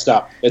really messed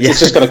up. It's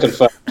just going to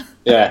confirm.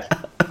 Yeah.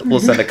 We'll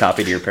send a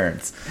copy to your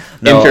parents.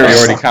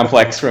 Inferiority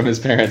complex from his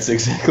parents,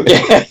 exactly.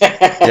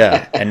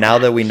 Yeah, and now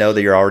that we know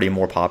that you're already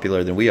more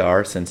popular than we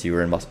are, since you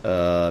were in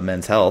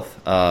Men's Health,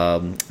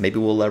 maybe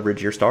we'll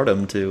leverage your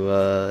stardom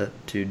to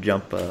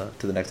jump to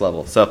the next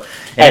level. So,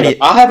 I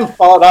haven't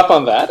followed up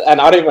on that,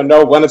 and I don't even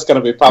know when it's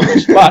going to be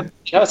published. But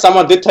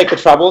someone did take the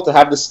trouble to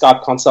have this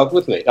Skype consult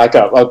with me, like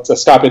a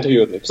Skype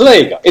interview with me. So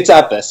there you go. It's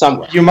out there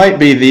somewhere. You might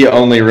be the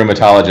only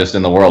rheumatologist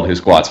in the world who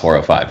squats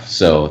 405.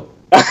 So.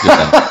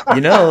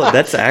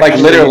 That's actually...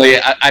 Like, literally,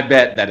 I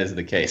bet that is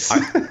the case.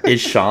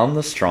 Is Sham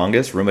the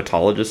strongest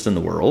rheumatologist in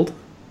the world?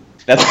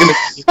 That's going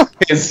to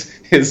be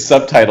his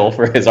subtitle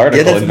for his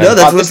article. Yeah,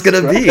 that's what it's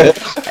going to be.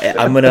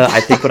 I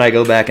think when I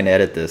go back and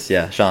edit this,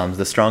 Sham's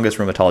the strongest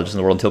rheumatologist in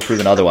the world until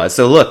proven otherwise.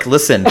 So look,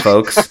 listen,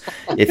 folks,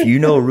 if you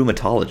know a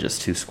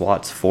rheumatologist who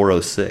squats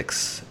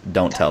 406,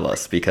 don't tell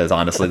us, because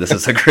honestly, this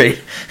is a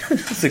great time.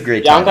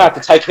 I'm going to have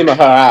to take him or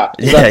her out.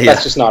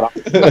 That's just not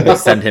on.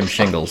 Send him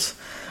shingles.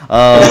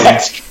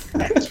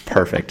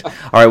 Perfect. All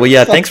right. Well,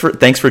 yeah. Thanks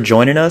for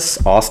joining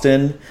us,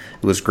 Austin.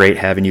 It was great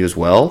having you as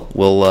well.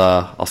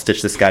 I'll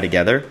stitch this guy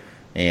together,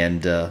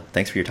 and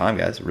thanks for your time,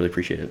 guys. I really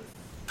appreciate it.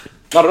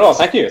 Not at all.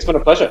 Thank you. It's been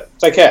a pleasure.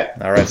 Take care.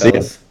 All right,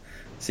 fellas.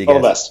 See you guys.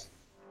 All the best.